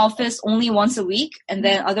going to office only once a week. And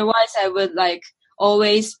then otherwise I would like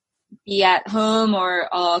always be at home or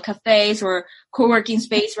cafes or co-working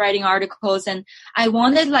space writing articles. And I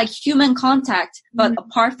wanted like human contact, but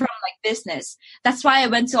apart from like business. That's why I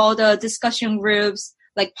went to all the discussion groups,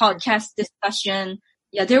 like podcast discussion.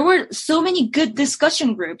 Yeah, there were so many good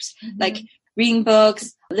discussion groups, like reading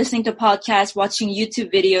books, listening to podcasts, watching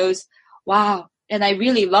YouTube videos. Wow. And I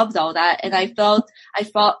really loved all that. And I found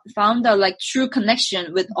a like true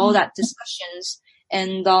connection with all that discussions.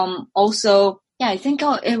 And also, yeah, I think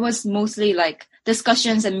it was mostly like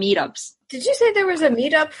discussions and meetups. Did you say there was a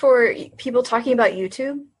meetup for people talking about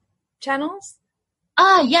YouTube channels?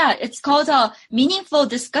 Yeah, it's called Meaningful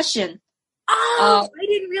Discussion. Oh, I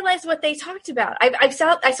didn't realize what they talked about. I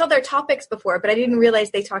saw their topics before, but I didn't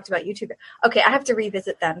realize they talked about YouTube. Okay, I have to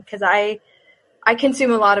revisit them because I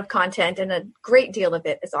consume a lot of content and a great deal of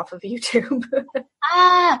it is off of YouTube.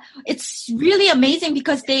 It's really amazing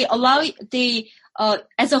because they allow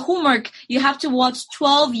as a homework, you have to watch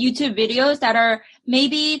 12 YouTube videos that are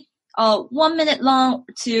maybe 1 minute long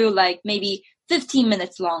to like maybe 15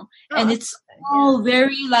 minutes long. And it's all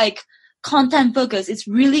very like content focused. It's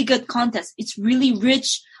really good content. It's really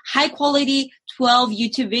rich, high quality 12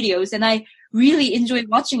 YouTube videos. And I really enjoy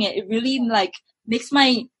watching it. It really like makes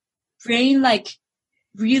my brain like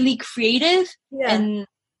really creative and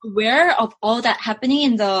aware of all that happening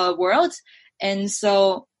in the world. And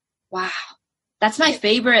so, wow, that's my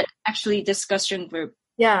favorite actually discussion group.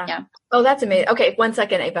 Yeah. Oh, that's amazing. Okay, 1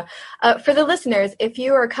 second, Ava. For the listeners, if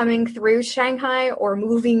you are coming through Shanghai or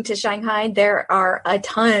moving to Shanghai, there are a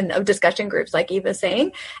ton of discussion groups, like Eva's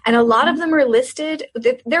saying, and a lot of them are listed.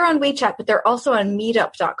 They're on WeChat, but they're also on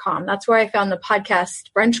meetup.com. That's where I found the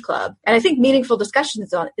podcast Brunch Club. And I think Meaningful Discussion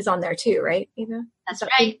is on there too, right, Eva? That's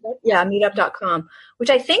right. Yeah, meetup.com,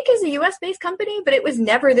 which I think is a US-based company, but it was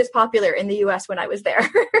never this popular in the US when I was there.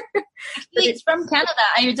 Actually, it's from Canada.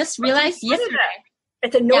 I just realized yesterday.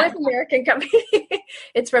 It's a North American company.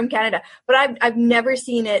 It's from Canada, but I've never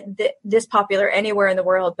seen it this popular anywhere in the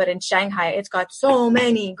world. But in Shanghai, it's got so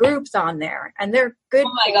many groups on there, and they're good.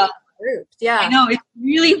 Oh my God. Groups. Yeah, I know, it's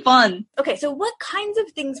really fun. Okay, so what kinds of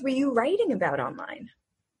things were you writing about online?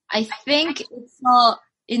 I think it's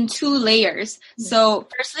in 2 layers. So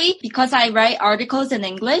firstly, because I write articles in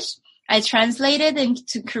English, I translate it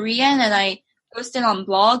into Korean and I post it on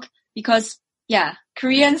blog because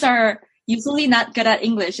Koreans are usually not good at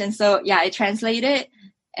English. And so, I translate it.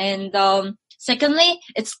 And secondly,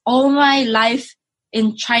 it's all my life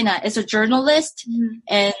in China as a journalist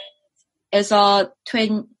and as a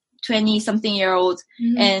 20-something-year-old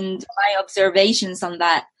and my observations on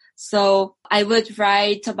that. So I would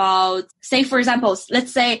write about, say, for example,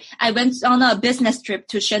 let's say I went on a business trip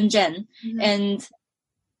to Shenzhen and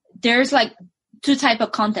there's like 2 type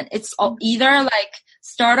of content. It's either like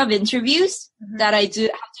startup interviews that I have to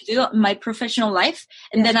do in my professional life.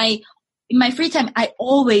 And then in my free time, I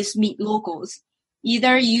always meet locals,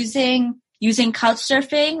 either using couch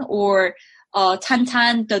surfing or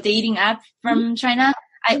Tantan, the dating app from China.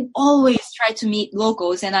 I always try to meet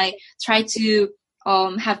locals and I try to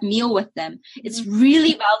have meal with them. It's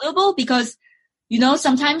really valuable because,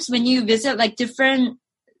 sometimes when you visit like different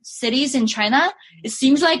cities in China, it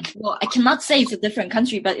seems like, I cannot say it's a different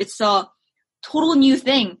country, but it's a total new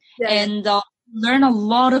thing and learn a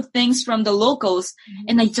lot of things from the locals.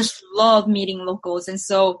 And I just love meeting locals. And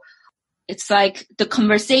so it's like the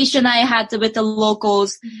conversation I had with the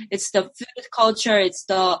locals, it's the food culture, it's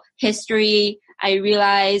the history I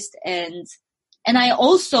realized. And I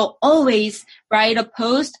also always write a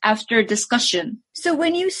post after discussion. So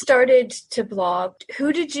when you started to blog,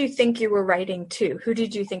 who did you think you were writing to? Who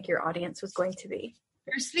did you think your audience was going to be?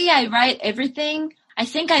 Firstly, I write everything. I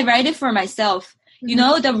think I write it for myself.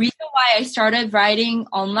 The reason why I started writing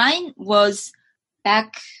online was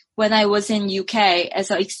back when I was in UK as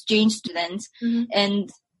an exchange student. And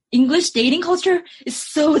English dating culture is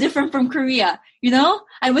so different from Korea.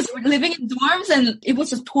 I was living in dorms and it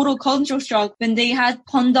was a total cultural shock when they had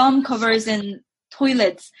condom covers in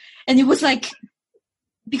toilets. And it was like,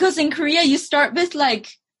 because in Korea you start with like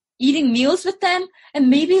eating meals with them and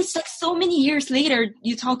maybe it's like so many years later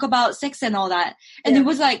you talk about sex and all that. And it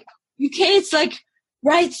was like, UK, it's like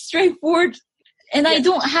right straightforward. And I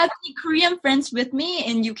don't have any Korean friends with me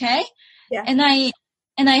in UK. And I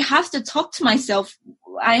have to talk to myself.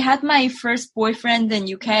 I had my first boyfriend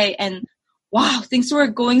in UK and wow, things were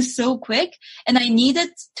going so quick. And I needed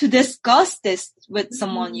to discuss this with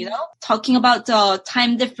someone, talking about the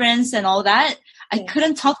time difference and all that. I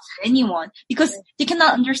couldn't talk to anyone because they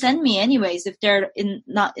cannot understand me anyways if they're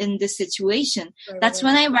not in this situation. That's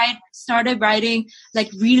when I started writing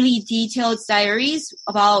like really detailed diaries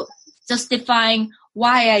about justifying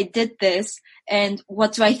why I did this and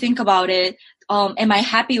what do I think about it. Am I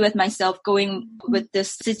happy with myself going with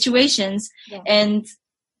this situations? And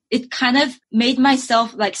it kind of made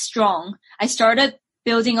myself like strong. I started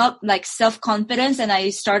building up like self-confidence and I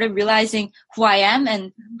started realizing who I am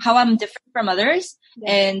and how I'm different from others.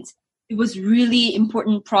 And it was really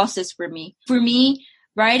important process for me. For me,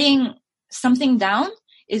 writing something down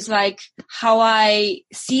is like how I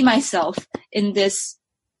see myself in this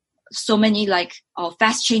so many like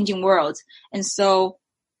fast changing world. And so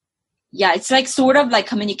yeah, it's like sort of like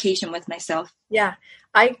communication with myself. Yeah.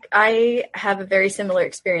 I have a very similar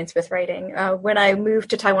experience with writing. When I moved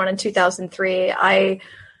to Taiwan in 2003, it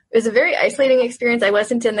was a very isolating experience. I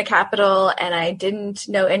wasn't in the capital and I didn't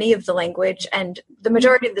know any of the language. And the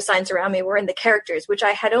majority of the signs around me were in the characters, which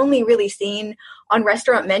I had only really seen on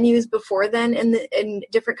restaurant menus before then in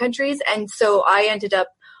different countries. And so I ended up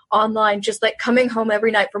online, just like coming home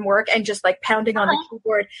every night from work and just like pounding on the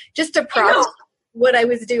keyboard just to process what I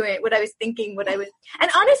was doing, what I was thinking,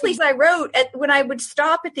 and honestly, so I wrote when I would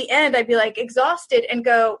stop at the end, I'd be like exhausted and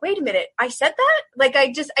go, wait a minute, I said that? Like,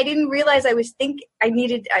 I didn't realize I was thinking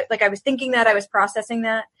that, I was processing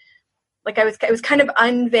that. Like I was kind of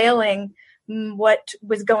unveiling what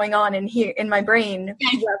was going on in my brain.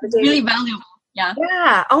 Yeah, it's really valuable. Yeah.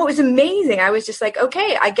 Yeah. Oh, it was amazing. I was just like,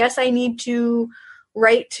 okay, I guess I need to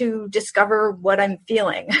write to discover what I'm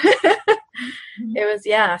feeling. It was,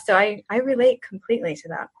 yeah. So I relate completely to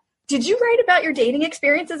that. Did you write about your dating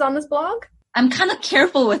experiences on this blog? I'm kind of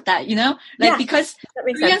careful with that, because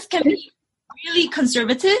Koreans can be really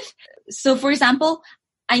conservative. So for example,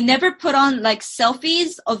 I never put on like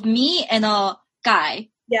selfies of me and a guy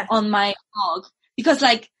on my blog because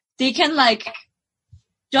like they can like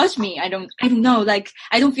judge me. I don't know. Like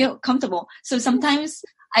I don't feel comfortable. So sometimes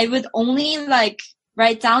I would only like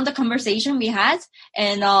write down the conversation we had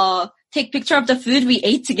and take picture of the food we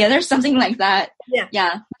ate together, something like that.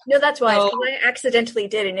 Yeah. No, that's why. So, I accidentally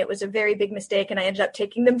did, and it was a very big mistake, and I ended up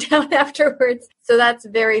taking them down afterwards. So that's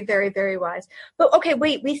very, very, very wise. But okay,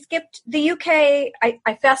 wait, we skipped the UK.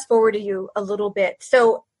 I fast forwarded you a little bit.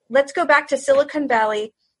 So let's go back to Silicon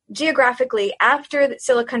Valley. Geographically, after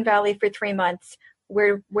Silicon Valley for 3 months,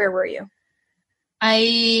 where were you?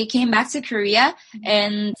 I came back to Korea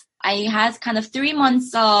and I had kind of 3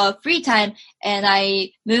 months free time and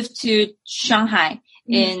I moved to Shanghai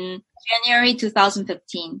in January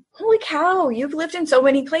 2015. Holy cow, you've lived in so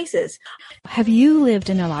many places. Have you lived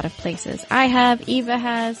in a lot of places? I have, Eva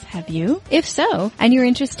has. Have you? If so, and you're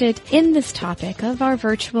interested in this topic of our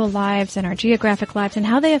virtual lives and our geographic lives and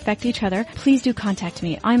how they affect each other, please do contact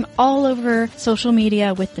me. I'm all over social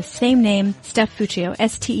media with the same name, Steph Fuccio,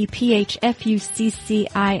 STEPHFUCCIO,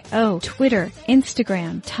 Twitter,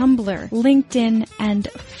 Instagram, Tumblr, LinkedIn,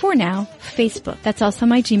 and for now, Facebook. That's also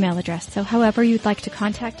my Gmail address. So however you'd like to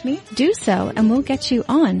contact me, do so and we'll get you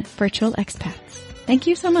on Virtual Expats. Thank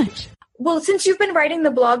you so much. Well, since you've been writing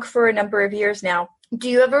the blog for a number of years now, do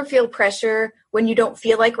you ever feel pressure when you don't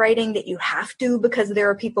feel like writing that you have to because there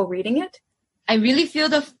are people reading it? I really feel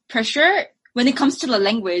the pressure when it comes to the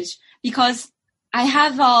language because I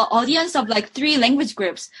have an audience of like 3 language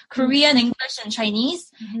groups, Korean, English, and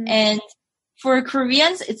Chinese. And for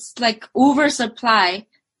Koreans, it's like oversupply,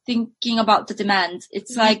 thinking about the demand.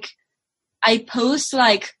 It's like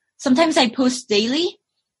sometimes I post daily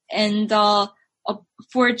and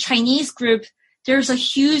for Chinese group, there's a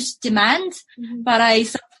huge demand, but I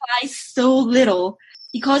supply so little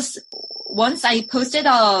because once I posted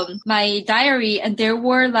my diary and there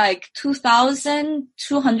were like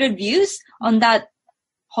 2,200 views on that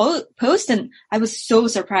post and I was so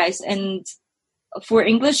surprised. And for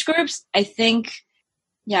English groups, I think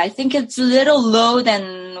it's a little low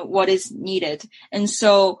than what is needed. And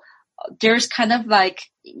so there's kind of like,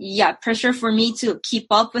 pressure for me to keep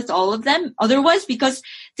up with all of them. Otherwise, because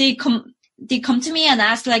they come to me and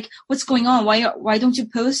ask like, what's going on? Why don't you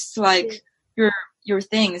post like your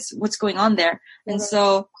things? What's going on there? And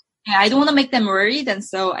so I don't want to make them worried. And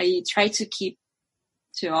so I try to keep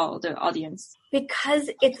to all the audience.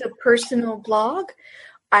 Because it's a personal blog,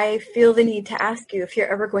 I feel the need to ask you if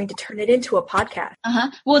you're ever going to turn it into a podcast.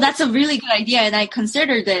 Well, that's a really good idea. And I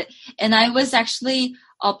considered it. And I was actually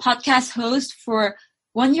a podcast host for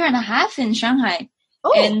 1.5 years in Shanghai.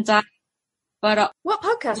 Oh. And, what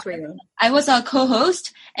podcast were you on? I was a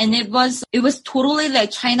co-host and it was totally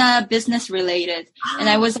like China business related. And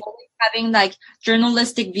I was always having like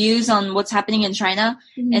journalistic views on what's happening in China.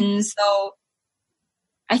 And so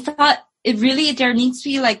I thought there needs to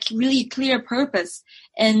be like really clear purpose.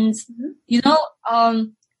 And,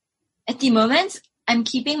 at the moment, I'm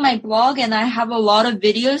keeping my blog and I have a lot of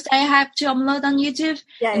videos I have to upload on YouTube.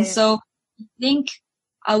 So I think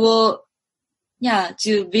I will,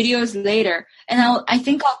 do videos later. And I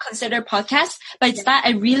think I'll consider podcasts, but it's that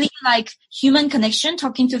I really like human connection,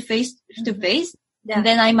 talking to face to face. And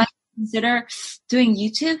then I might consider doing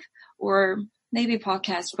YouTube or maybe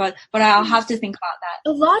podcast, but I'll have to think about that.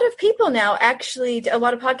 A lot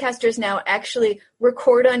of podcasters now actually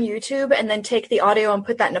record on YouTube and then take the audio and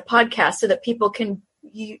put that in a podcast so that people can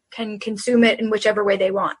consume it in whichever way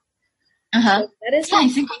they want. Uh-huh. So that is, yeah, I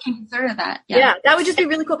think I can consider that. Yeah, that would just be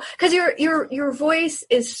really cool because your voice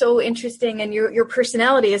is so interesting and your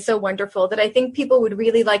personality is so wonderful that I think people would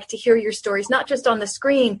really like to hear your stories, not just on the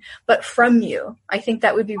screen, but from you. I think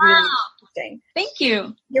that would be really interesting. Thank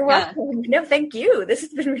you. You're welcome. No, thank you. This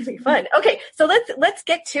has been really fun. Okay, so let's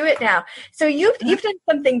get to it now. So you've done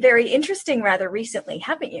something very interesting rather recently,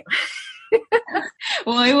 haven't you?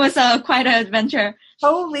 Well, it was quite an adventure.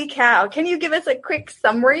 Holy cow. Can you give us a quick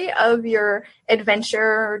summary of your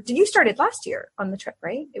adventure? You started last year on the trip,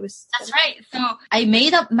 right? That's right. So I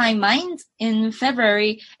made up my mind in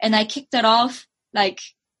February and I kicked it off. I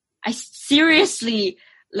seriously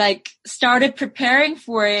started preparing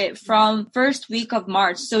for it from first week of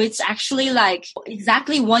March. So it's actually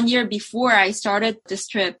exactly 1 year before I started this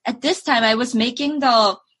trip. At this time, I was making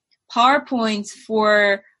the PowerPoints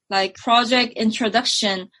for project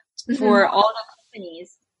introduction for all the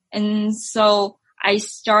companies. And so I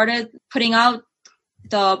started putting out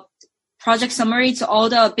the project summary to all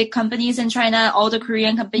the big companies in China, all the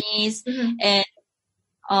Korean companies. And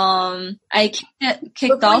I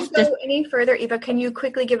kicked off. Before you go any further, Eva, can you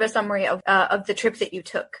quickly give a summary of the trip that you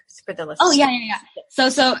took for the listeners? Oh, yeah. So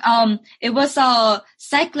it was a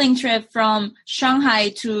cycling trip from Shanghai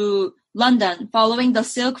to London, following the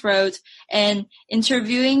Silk Road and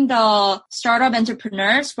interviewing the startup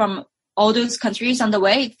entrepreneurs from all those countries on the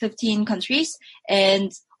way, 15 countries,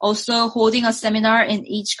 and also holding a seminar in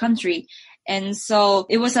each country. And so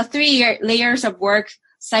it was a 3 layers of work: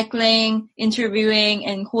 cycling, interviewing,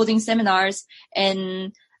 and holding seminars.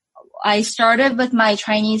 And I started with my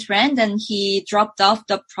Chinese friend and he dropped off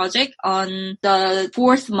the project on the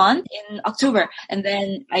 4th month in October. And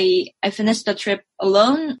then I finished the trip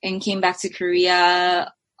alone and came back to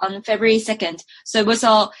Korea on February 2nd. So it was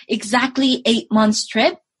exactly 8 months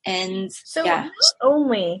trip. And so not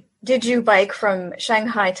only did you bike from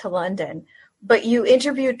Shanghai to London, but you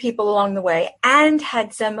interviewed people along the way and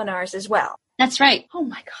had seminars as well. That's right. Oh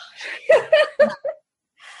my gosh.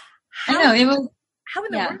 I know it was. How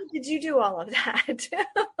in the world did you do all of that?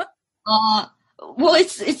 Well,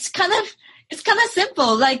 it's kind of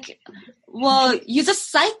simple. You just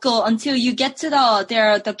cycle until you get to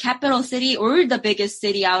the capital city or the biggest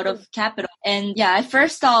city out of capital. And I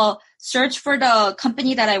first search for the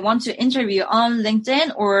company that I want to interview on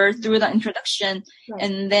LinkedIn or through the introduction. Right.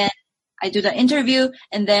 And then I do the interview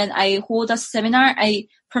and then I hold a seminar. I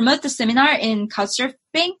promote the seminar in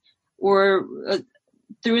Couchsurfing or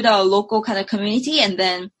through the local kind of community, and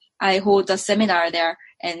then I hold a seminar there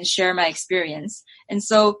and share my experience. And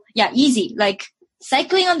so, easy,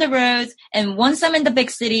 cycling on the road. And once I'm in the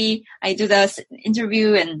big city, I do the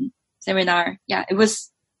interview and seminar. Yeah, it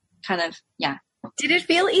was kind of, Did it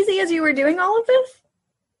feel easy as you were doing all of this?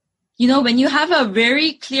 When you have a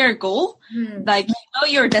very clear goal,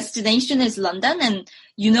 your destination is London and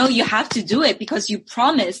you have to do it because you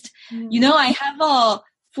promised. I have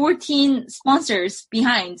 14 sponsors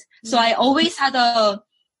behind. So I always had a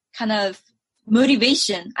kind of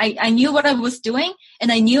motivation. I knew what I was doing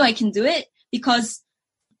and I knew I can do it because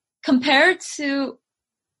compared to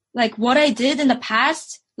what I did in the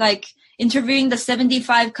past, interviewing the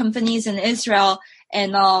 75 companies in Israel,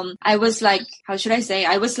 and I was how should I say?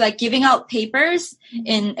 I was giving out papers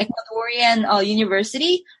in Ecuadorian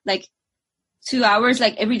university, 2 hours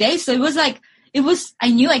every day. So it was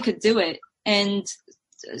I knew I could do it. And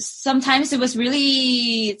sometimes it was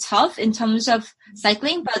really tough in terms of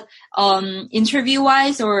cycling, but interview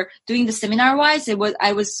wise or doing the seminar wise,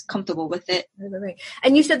 I was comfortable with it. Right.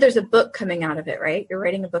 And you said there's a book coming out of it, right? You're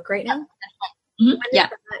writing a book right now?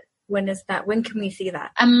 When is that? When can we see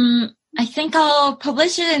that? I think I'll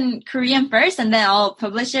publish it in Korean first and then I'll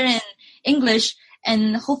publish it in English,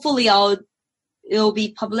 and hopefully it'll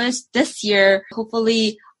be published this year,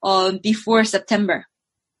 hopefully before September.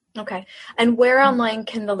 Okay. And where online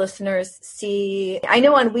can the listeners see? I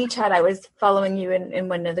know on WeChat, I was following you in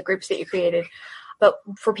one of the groups that you created, but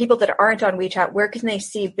for people that aren't on WeChat, where can they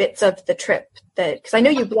see bits of the trip? Because I know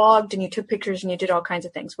you blogged and you took pictures and you did all kinds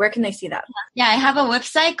of things. Where can they see that? Yeah, I have a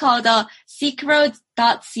website called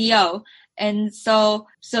seekroad.co. And so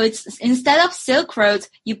it's instead of Silk Road,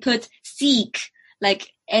 you put seek,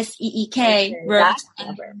 SEEK, road,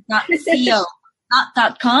 not CO.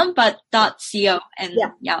 Not .com, but .co. And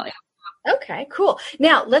Okay, cool.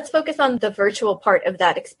 Now let's focus on the virtual part of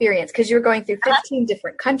that experience because you're going through 15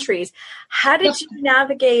 different countries. How did you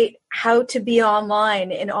navigate how to be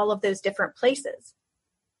online in all of those different places?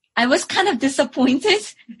 I was kind of disappointed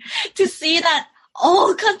to see that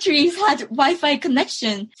all countries had Wi-Fi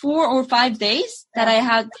connection 4 or 5 days that I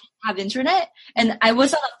had to have internet. And I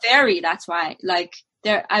was on a ferry. That's why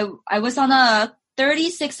I was on a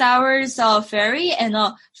 36 hours ferry and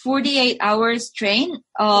 48 hours train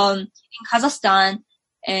in Kazakhstan,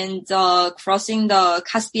 and crossing the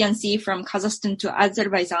Caspian Sea from Kazakhstan to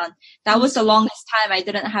Azerbaijan. That was the longest time I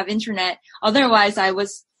didn't have internet. Otherwise, I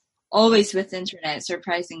was always with internet,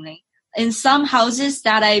 surprisingly. In some houses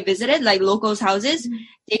that I visited, like locals' houses,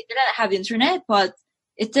 they didn't have internet, but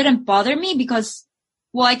it didn't bother me because,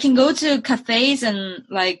 well, I can go to cafes and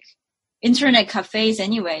like internet cafes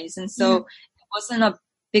anyways. And so it wasn't a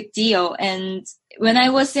big deal. And when I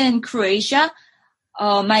was in Croatia,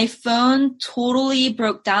 my phone totally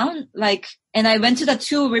broke down, and I went to the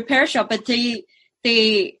tool repair shop, but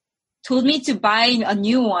they told me to buy a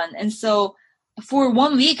new one. And so for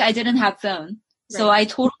 1 week, I didn't have phone. Right. So I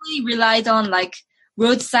totally relied on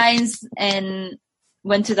road signs and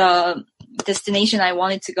went to the destination I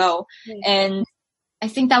wanted to go. Right. And I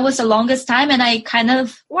think that was the longest time. And I kind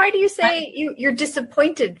of... Why do you say you're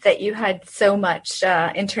disappointed that you had so much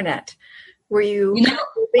internet? Were you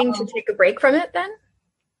hoping to take a break from it then?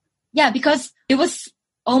 Yeah, because it was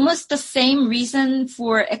almost the same reason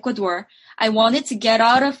for Ecuador. I wanted to get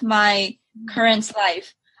out of my current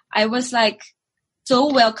life. I was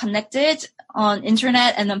so well connected on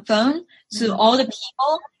internet and on phone to all the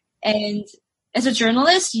people. And as a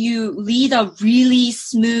journalist, you lead a really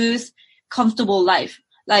smooth, comfortable life.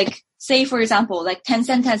 Say, for example,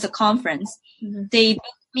 Tencent has a conference. They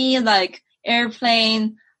booked me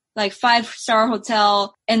airplane, 5-star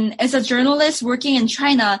hotel. And as a journalist working in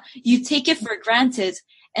China, you take it for granted.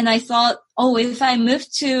 And I thought, if I move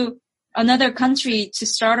to another country to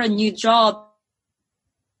start a new job,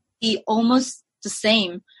 it'd be almost the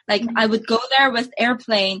same. I would go there with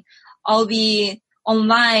airplane. I'll be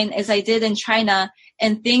online as I did in China,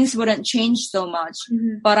 and things wouldn't change so much.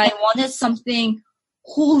 But I wanted something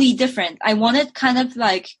wholly different. I wanted kind of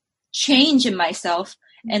change in myself.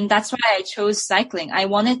 And that's why I chose cycling. I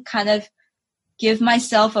wanted kind of give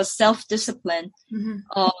myself a self-discipline.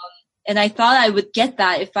 And I thought I would get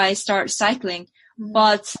that if I start cycling.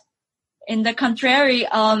 But in the contrary,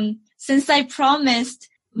 since I promised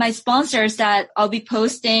my sponsors that I'll be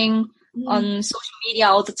posting on social media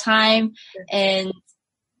all the time, and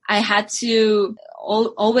I had to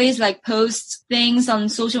always post things on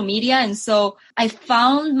social media. And so I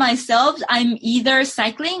found myself, I'm either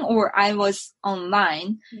cycling or I was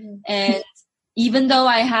online. And even though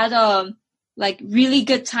I had a really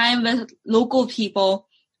good time with local people,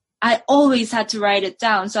 I always had to write it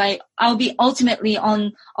down. So I'll be ultimately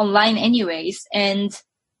online anyways. And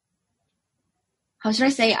how should I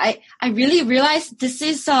say? I really realized this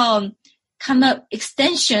is kind of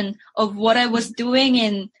extension of what I was doing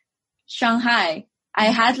in Shanghai. I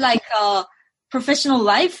had a professional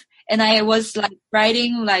life, and I was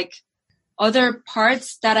writing other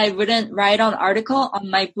parts that I wouldn't write on article on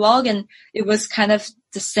my blog, and it was kind of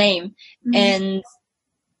the same. And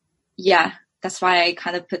yeah, that's why I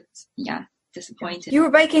kind of put disappointed. You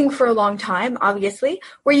were biking for a long time, obviously.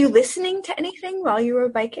 Were you listening to anything while you were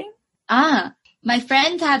biking? My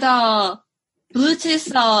friend had a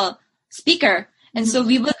Bluetooth speaker, and so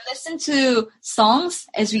we would listen to songs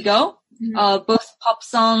as we go. Both pop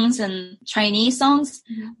songs and Chinese songs.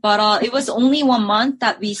 But it was only 1 month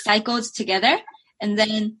that we cycled together. And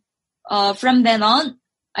then from then on,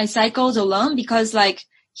 I cycled alone because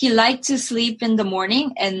he liked to sleep in the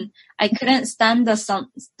morning, and I couldn't stand the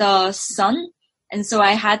sun. And so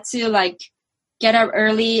I had to get up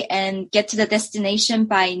early and get to the destination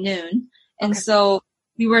by noon. And so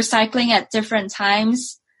we were cycling at different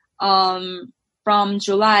times from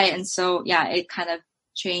July. And so, it kind of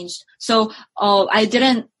changed. So I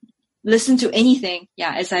didn't listen to anything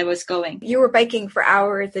as I was going. You were biking for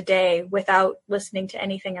hours a day without listening to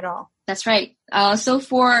anything at all. That's right. So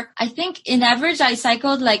I think in average I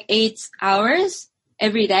cycled 8 hours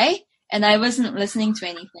every day, and I wasn't listening to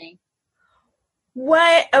anything.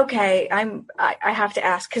 What? Okay, I have to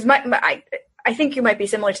ask, because I think you might be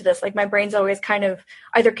similar to this. My brain's always kind of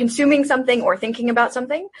either consuming something or thinking about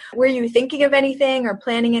something. Were you thinking of anything or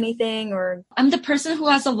planning anything? Or I'm the person who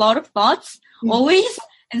has a lot of thoughts always.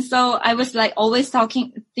 And so I was always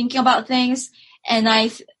thinking about things. And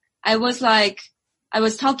I was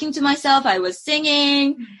talking to myself. I was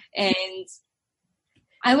singing, and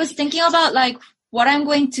I was thinking about what I'm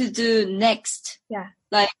going to do next. Yeah.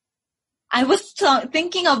 I was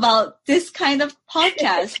thinking about this kind of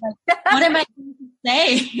podcast. What am I going to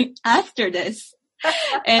say after this?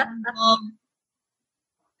 And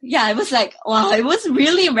it was wow, it was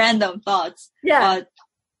really random thoughts. Yeah.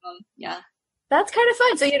 But, That's kind of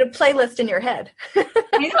fun. So you had a playlist in your head.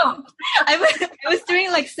 I know. I was doing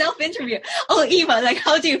like self-interview. Oh, Eva, like,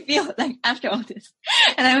 how do you feel like after all this?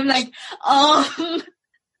 And I'm like,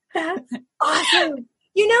 That's awesome.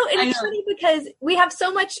 You know, it's funny because we have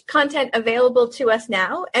so much content available to us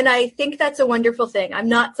now. And I think that's a wonderful thing. I'm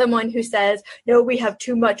not someone who says, no, we have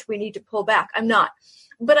too much, we need to pull back. I'm not.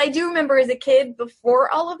 But I do remember as a kid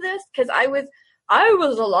before all of this, because I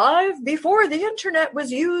was alive before the internet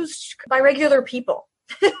was used by regular people.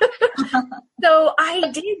 So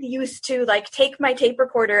I did used to like take my tape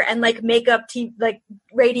recorder and like make up like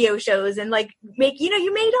radio shows and like make,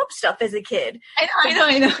 you made up stuff as a kid. I know.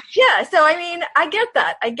 Yeah. So, I mean, I get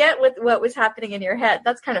that. I get what was happening in your head.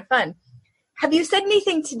 That's kind of fun. Have you said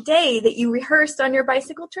anything today that you rehearsed on your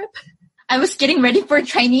bicycle trip? I was getting ready for a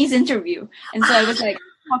Chinese interview. And so I was like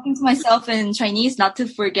talking to myself in Chinese, not to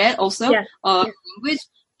forget also language.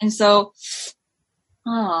 And so,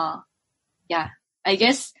 yeah, I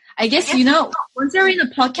guess, once you're in a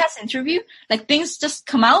podcast interview, like things just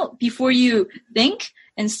come out before you think.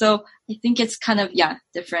 And so I think it's kind of,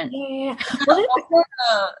 different. Yeah. Well,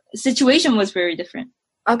 the situation was very different.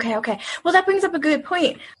 Okay. Well, that brings up a good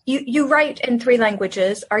point. You write in 3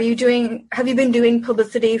 languages. Have you been doing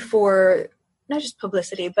publicity for, not just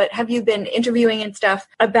publicity, but have you been interviewing and stuff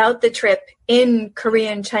about the trip in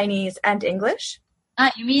Korean, Chinese, and English?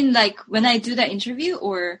 You mean like when I do that interview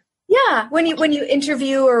or? Yeah, when you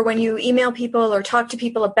interview or when you email people or talk to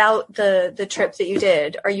people about the trip that you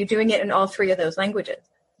did, are you doing it in all 3 of those languages?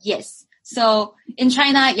 Yes. So in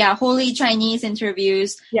China, wholly Chinese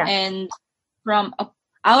interviews. Yeah. And from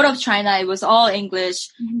out of China, it was all English.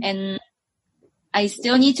 Mm-hmm. And I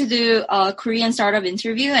still need to do a Korean startup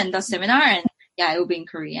interview and the seminar, and it will be in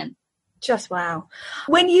Korean. Just wow.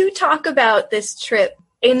 When you talk about this trip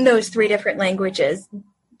in those 3 different languages,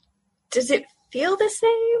 does it feel the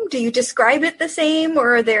same? Do you describe it the same,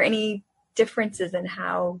 or are there any differences in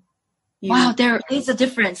how you... Wow, there is a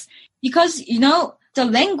difference. Because, the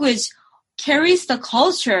language carries the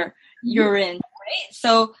culture you're in, right?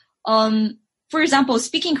 So, for example,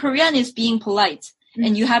 speaking Korean is being polite,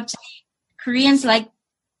 and you have to be Koreans like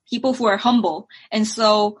people who are humble. And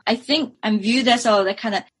so I think I'm viewed as that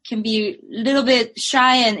kind of can be a little bit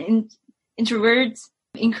shy and introvert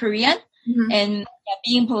in Korean, and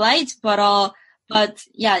being polite, but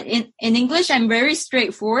in English, I'm very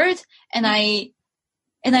straightforward, and I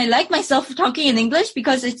like myself talking in English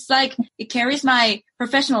because it's like it carries my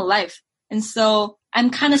professional life. And so I'm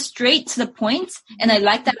kind of straight to the point, and I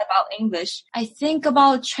like that about English. I think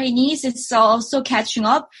about Chinese, it's also catching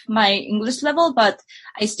up my English level, but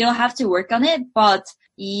I still have to work on it. But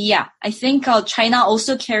I think China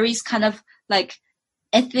also carries kind of like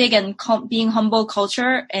ethic and being humble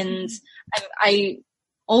culture, and I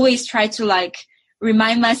always try to like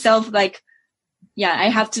remind myself like, I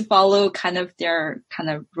have to follow kind of their kind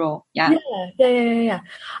of role. Yeah.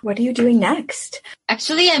 What are you doing next?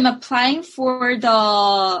 Actually, I'm applying for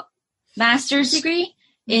the master's degree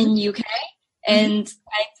in UK, and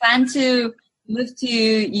I plan to move to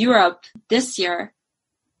Europe this year,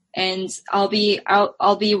 and I'll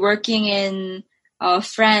be working in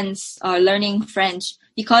France, learning French,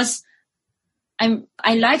 because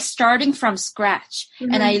I like starting from scratch,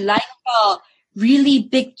 and I like a really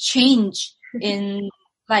big change in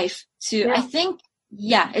life too. I think,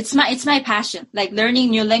 it's my passion. Like learning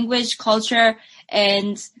new language, culture,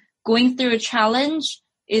 and going through a challenge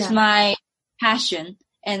is my passion.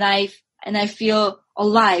 And I feel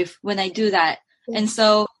alive when I do that. And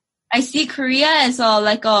so I see Korea as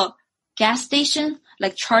like a gas station,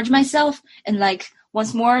 like charge myself and like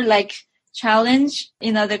once more like challenge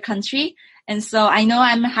in other country. And so I know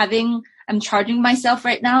I'm charging myself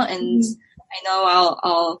right now, and I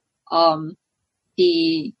know I'll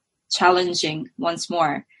be challenging once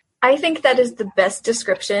more. I think that is the best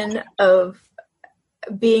description of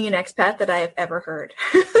being an expat that I have ever heard.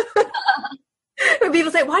 When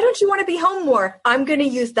people say, why don't you want to be home more? I'm going to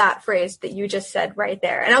use that phrase that you just said right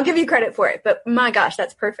there. And I'll give you credit for it. But my gosh,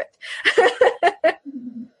 that's perfect.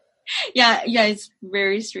 It's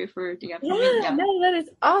very straightforward. No, that is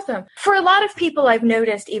awesome. For a lot of people, I've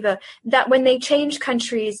noticed, Eva, that when they change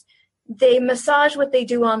countries, they massage what they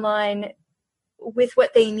do online with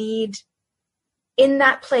what they need in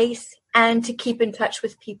that place and to keep in touch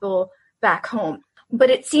with people back home. But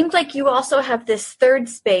it seems like you also have this third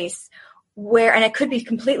space where, and I could be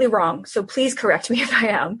completely wrong, so please correct me if I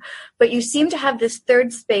am, but you seem to have this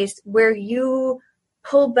third space where you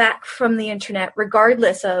pull back from the internet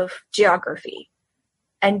regardless of geography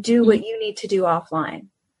and do what you need to do offline.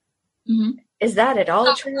 Is that at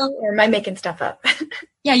all true, or am I making stuff up?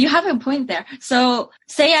 Yeah, you have a point there. So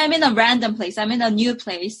say I'm in a random place, I'm in a new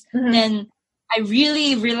place, then I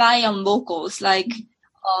really rely on locals. Like,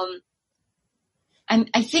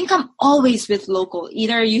 I think I'm always with local,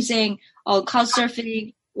 either using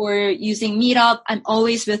Couchsurfing or using Meetup. I'm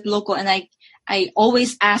always with local, and I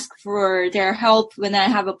always ask for their help when I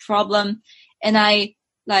have a problem. And I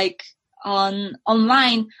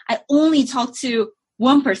online, I only talk to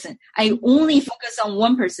one person. I only focus on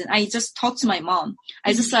one person. I just talk to my mom.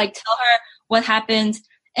 I just tell her what happened.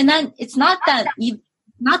 And then it's not that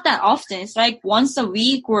often. It's like once a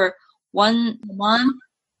week or one month.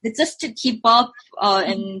 It's just to keep up,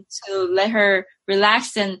 and to let her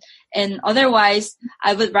relax. And otherwise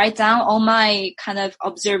I would write down all my kind of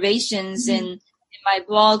observations in my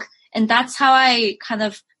blog. And that's how I kind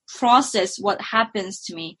of process what happens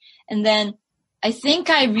to me. And then I think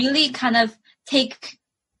I really kind of take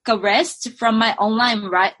a rest from my online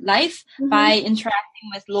life by interacting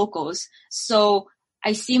with locals. So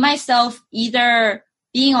I see myself either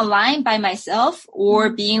being online by myself or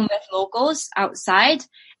being with locals outside.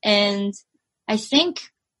 And I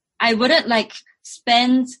think I wouldn't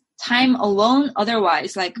spend time alone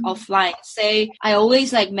otherwise, offline. Say I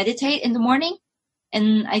always meditate in the morning.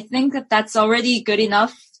 And I think that that's already good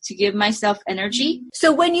enough to give myself energy.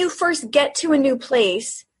 So when you first get to a new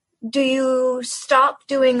place, do you stop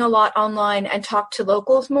doing a lot online and talk to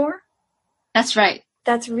locals more? That's right.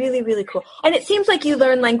 That's really, really cool. And it seems like you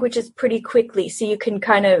learn languages pretty quickly, so you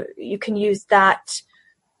can use that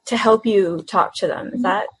to help you talk to them. Is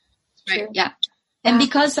that right? True? Yeah. And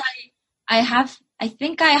because I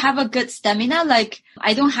think I have a good stamina,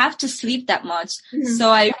 I don't have to sleep that much. So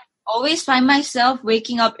I always find myself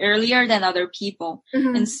waking up earlier than other people.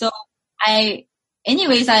 And so I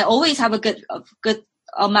always have a good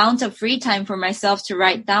amount of free time for myself to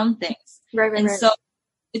write down things. Right. So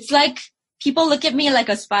it's like people look at me like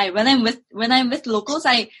a spy. When I'm with locals,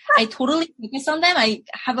 I totally focus on them. I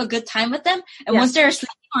have a good time with them. And once they're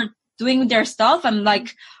sleeping or doing their stuff, I'm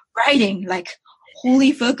writing,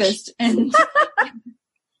 wholly focused and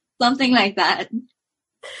something like that.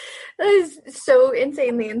 That is so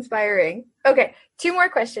insanely inspiring. Okay, two more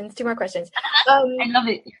questions. I love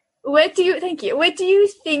it. Thank you. What do you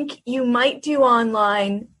think you might do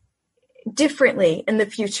online differently in the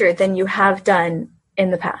future than you have done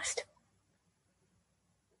in the past?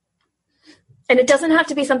 And it doesn't have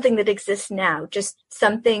to be something that exists now, just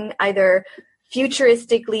something either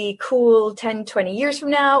futuristically cool 10, 20 years from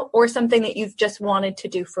now, or something that you've just wanted to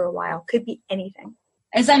do for a while. Could be anything.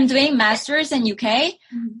 As I'm doing masters in UK,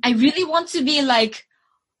 I really want to be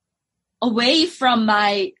away from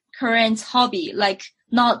my current hobby,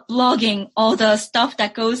 not blogging all the stuff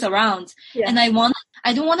that goes around. Yeah. And I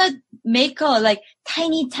don't want to make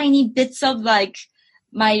tiny bits of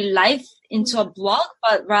my life into a blog,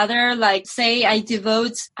 but rather say I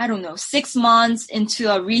devote, 6 months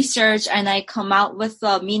into a research and I come out with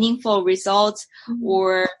a meaningful result.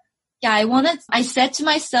 Or I said to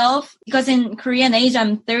myself, because in Korean age,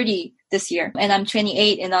 I'm 30 this year and I'm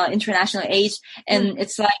 28 in an international age. And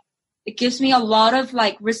it's it gives me a lot of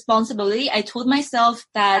responsibility. I told myself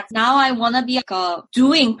that now I want to be a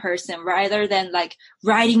doing person rather than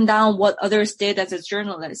writing down what others did as a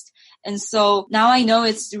journalist. And so now I know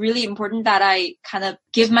it's really important that I kind of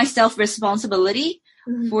give myself responsibility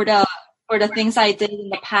for the things I did in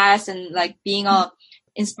the past and being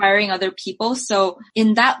inspiring other people. So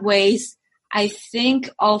in that ways, I think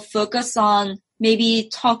I'll focus on maybe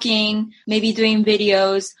talking, maybe doing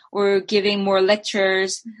videos or giving more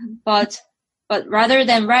lectures, but rather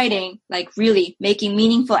than writing, really making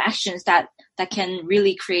meaningful actions that can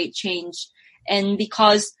really create change. And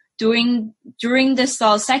because during this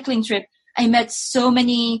cycling trip, I met so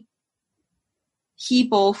many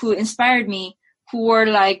people who inspired me, who were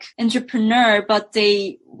entrepreneur, but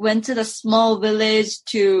they went to the small village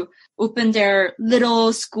to open their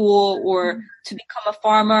little school or to become a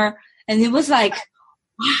farmer. And it was wow,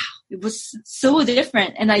 it was so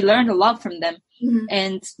different. And I learned a lot from them.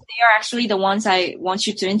 And they are actually the ones I want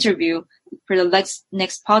you to interview for the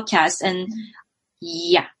next podcast. And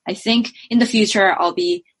I think in the future, I'll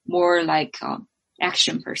be more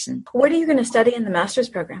action person. What are you going to study in the master's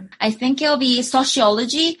program? I think it'll be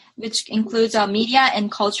sociology, which includes media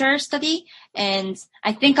and culture study. And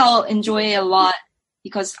I think I'll enjoy it a lot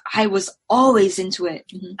because I was always into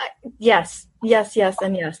it. Yes.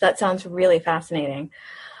 That sounds really fascinating.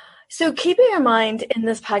 So keeping in mind in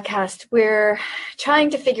this podcast, we're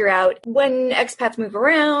trying to figure out when expats move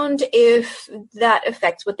around, if that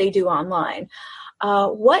affects what they do online.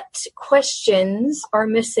 What questions are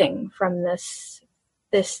missing from this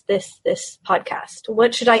this podcast?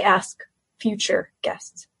 What should I ask future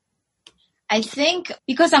guests? I think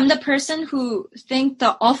because I'm the person who think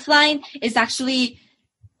the offline is actually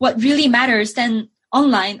what really matters, then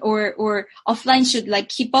online or offline should like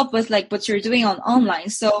keep up with like what you're doing on online.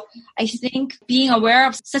 So I think being aware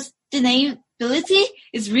of sustainability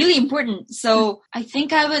is really important. So I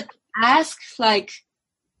think I would ask, like,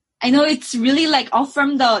 I know it's really like off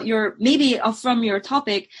from your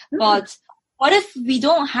topic, but what if we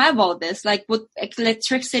don't have all this? Like with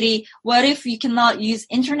electricity, what if you cannot use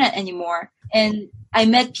internet anymore? And I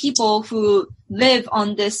met people who live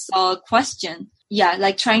on this question. Yeah,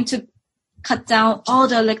 like trying to cut down all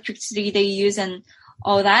the electricity they use and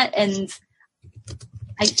all that. And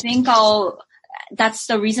I think that's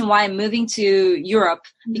the reason why I'm moving to Europe,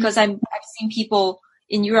 because I've seen people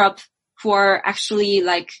in Europe who are actually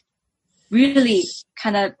like really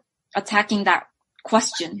kind of attacking that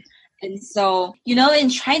question. And so, in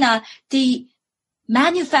China, they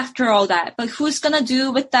manufacture all that, but who's going to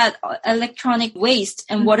do with that electronic waste?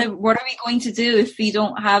 And what are we going to do if we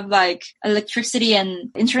don't have like electricity and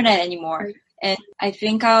internet anymore? And I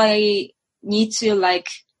think I need to like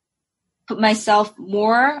put myself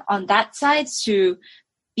more on that side to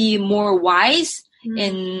be more wise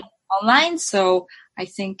in online. So I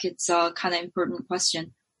think it's a kind of important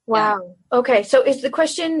question. Wow. Yeah. Okay. So is the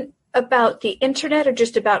question about the internet or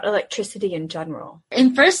just about electricity in general?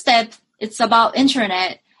 In first step, it's about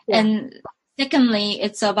internet. Yeah. And secondly,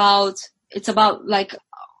 it's about like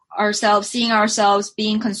seeing ourselves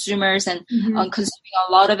being consumers and consuming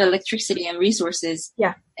a lot of electricity and resources.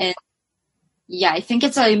 Yeah. And yeah, I think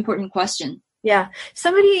it's an important question. Yeah.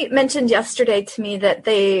 Somebody mentioned yesterday to me that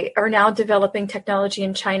they are now developing technology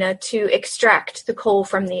in China to extract the coal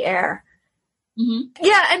from the air. Mm-hmm.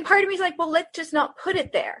 Yeah. And part of me is like, well, let's just not put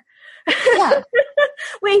it there. Yeah.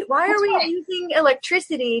 Wait, why are we using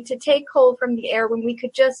electricity to take coal from the air when we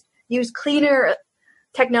could just use cleaner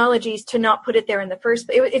technologies to not put it there in the first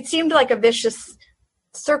place? It seemed like a vicious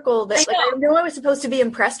circle that I know I was supposed to be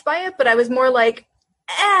impressed by it, but I was more like,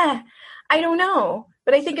 I don't know.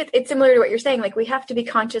 But I think it's similar to what you're saying. Like, we have to be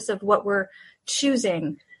conscious of what we're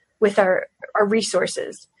choosing with our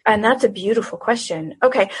resources. And that's a beautiful question.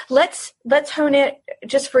 Okay, let's hone it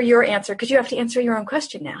just for your answer, because you have to answer your own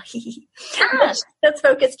question now. Let's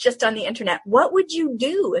focus just on the internet. What would you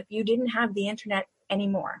do if you didn't have the internet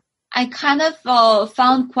anymore? I kind of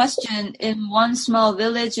found question in one small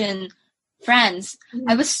village in France. Mm-hmm.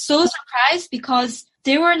 I was so surprised because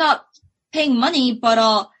they were not paying money,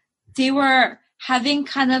 but they were having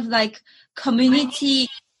kind of like community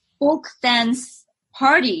folk dance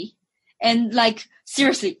party. And like,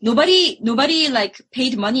 seriously, nobody like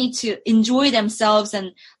paid money to enjoy themselves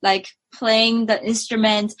and like playing the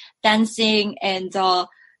instrument, dancing, and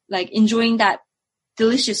like enjoying that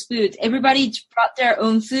delicious food. Everybody brought their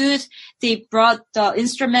own food. They brought the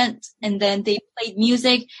instrument and then they played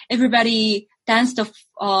music. Everybody danced the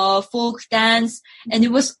folk dance, and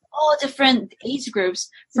it was all different age groups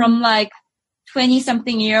from like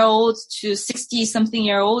 20-something-year-olds to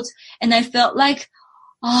 60-something-year-olds. And I felt like,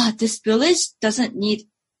 this village doesn't need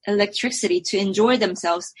electricity to enjoy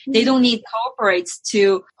themselves. Mm-hmm. They don't need corporates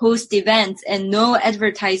to host events, and no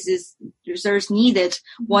advertisers needed.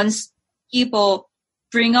 Once people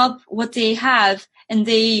bring up what they have and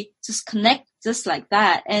they just connect just like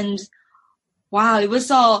that. And wow, it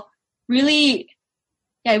was it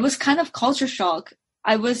was kind of culture shock.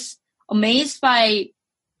 I was amazed by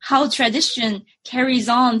how tradition carries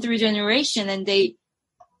on through generation, and they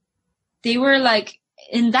were like,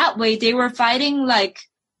 in that way, they were fighting like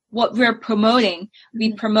what we're promoting.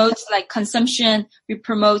 We promote like consumption. We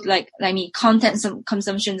promote content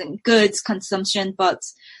consumption and goods consumption. But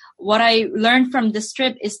what I learned from this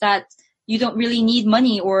trip is that you don't really need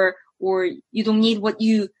money or you don't need what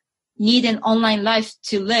you need in online life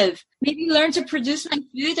to live. Maybe learn to produce my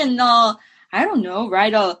food and I don't know,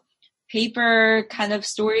 write a paper kind of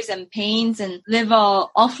stories and paints and live a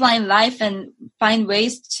offline life and find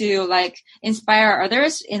ways to like inspire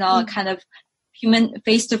others in a kind of human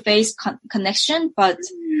face-to-face connection. But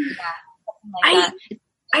I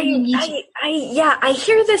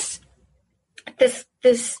hear this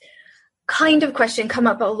kind of question come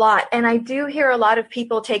up a lot, and I do hear a lot of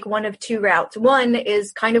people take one of two routes. One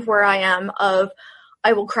is kind of where I am, of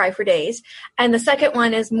I will cry for days. And the second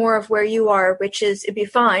one is more of where you are, which is, it'd be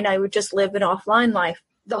fine. I would just live an offline life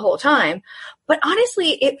the whole time. But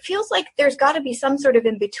honestly, it feels like there's got to be some sort of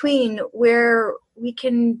in between where we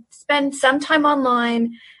can spend some time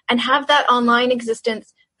online and have that online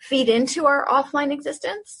existence feed into our offline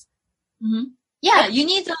existence. Mm-hmm. Yeah, you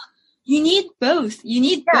need both. You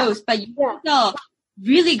need both, but you need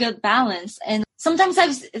really good balance. And sometimes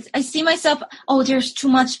I see myself, oh, there's too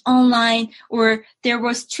much online, or there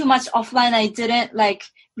was too much offline. I didn't like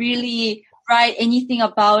really write anything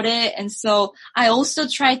about it. And so I also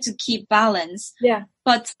try to keep balance. Yeah.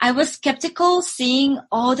 But I was skeptical seeing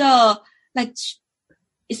all the, like,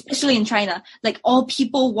 especially in China, like all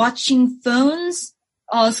people watching phones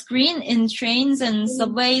screen in trains and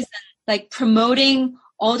subways, and like promoting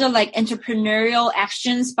all the like entrepreneurial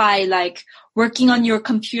actions by like working on your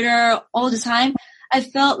computer all the time. I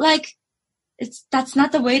felt like that's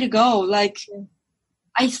not the way to go. Like,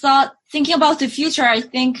 I thought, thinking about the future, I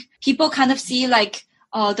think people kind of see like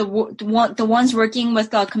the ones working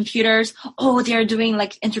with the computers, oh, they're doing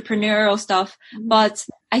like entrepreneurial stuff. But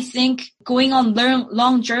I think going on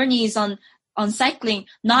long journeys on cycling,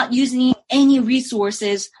 not using any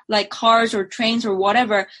resources like cars or trains or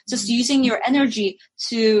whatever, just using your energy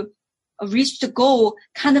to reach the goal,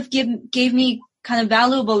 kind of gave me kind of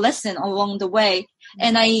valuable lesson along the way.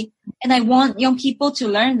 And I want young people to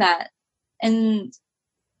learn that. And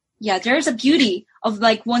yeah, there's a beauty of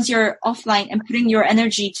like once you're offline and putting your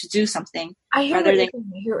energy to do something. I hear what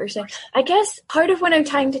you're saying. I guess part of what I'm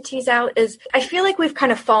trying to tease out is I feel like we've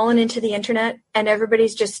kind of fallen into the internet and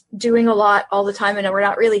everybody's just doing a lot all the time and we're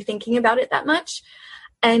not really thinking about it that much.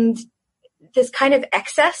 And this kind of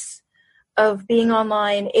excess of being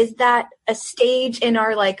online, is that a stage in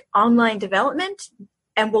our like online development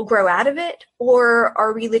and we'll grow out of it? Or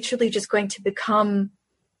are we literally just going to become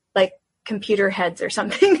like computer heads or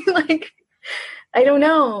something? Like, I don't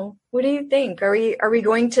know. What do you think? Are we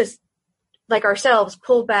going to, like ourselves,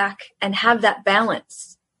 pull back and have that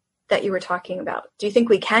balance that you were talking about? Do you think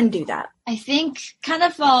we can do that? I think kind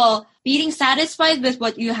of being satisfied with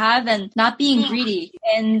what you have and not being greedy.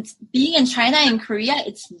 And being in China and Korea,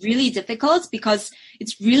 it's really difficult because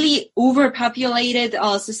it's really overpopulated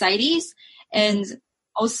societies. And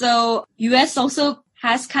also US also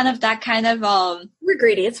has kind of that kind of we're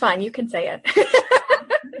greedy. It's fine. You can say it.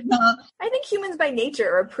 I think humans by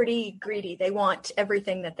nature are pretty greedy. They want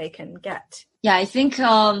everything that they can get. Yeah, I think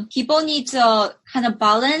people need to kind of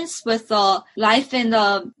balance with life in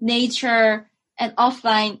the nature and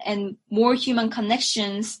offline and more human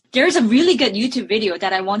connections. There's a really good YouTube video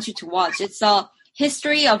that I want you to watch. It's a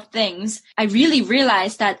history of things. I really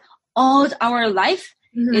realized that all our life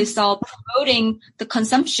is promoting the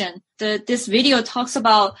consumption. This video talks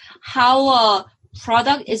about how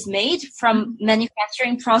product is made from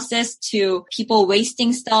manufacturing process to people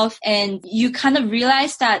wasting stuff, and you kind of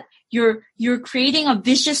realize that you're creating a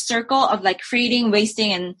vicious circle of like creating,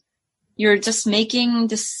 wasting, and you're just making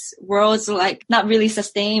this world like not really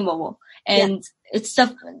sustainable. And it's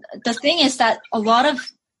the thing is that a lot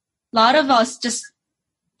of us just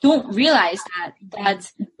don't realize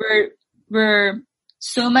that we're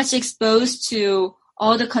so much exposed to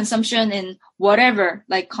all the consumption in whatever,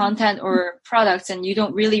 like content or products, and you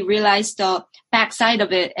don't really realize the backside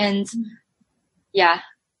of it. And yeah,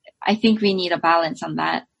 I think we need a balance on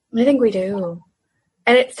that. I think we do.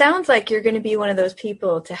 And it sounds like you're going to be one of those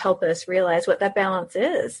people to help us realize what that balance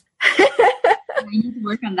is. We need to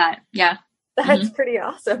work on that. Yeah. That's pretty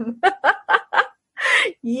awesome.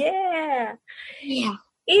 Yeah.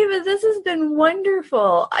 Eva, this has been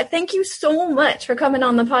wonderful. I thank you so much for coming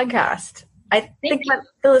on the podcast. I think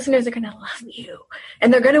the listeners are going to love you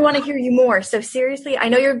and they're going to want to hear you more. So seriously, I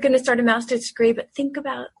know you're going to start a master's degree, but think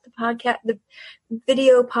about the podcast, the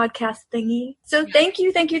video podcast thingy. So thank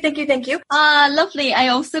you. Lovely. I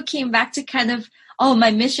also came back to kind of,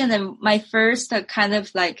 my mission and my first kind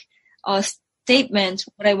of like statement,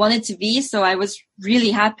 what I wanted to be. So I was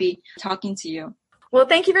really happy talking to you. Well,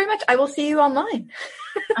 thank you very much. I will see you online.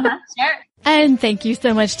 Sure. And thank you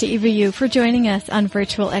so much to Eva Yu for joining us on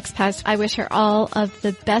Virtual Expats. I wish her all of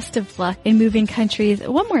the best of luck in moving countries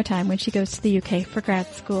one more time when she goes to the UK for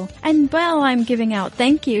grad school. And while I'm giving out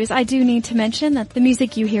thank yous, I do need to mention that the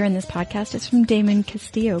music you hear in this podcast is from Damon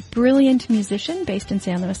Castillo, brilliant musician based in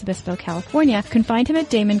San Luis Obispo, California. You can find him at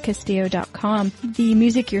damoncastillo.com. The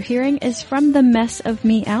music you're hearing is from the Mess of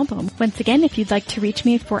Me album. Once again, if you'd like to reach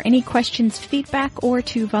me for any questions, feedback, or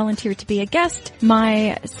to volunteer to be a guest,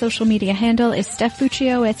 my social media handle is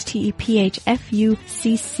Stepfuccio, STEPHUCCIO.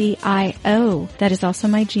 That is also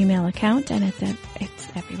my Gmail account, and it's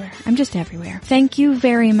everywhere. I'm just everywhere. Thank you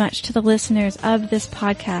very much to the listeners of this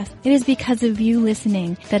podcast. It is because of you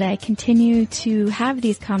listening that I continue to have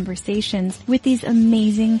these conversations with these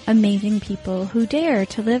amazing, amazing people who dare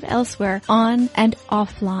to live elsewhere on and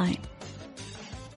offline.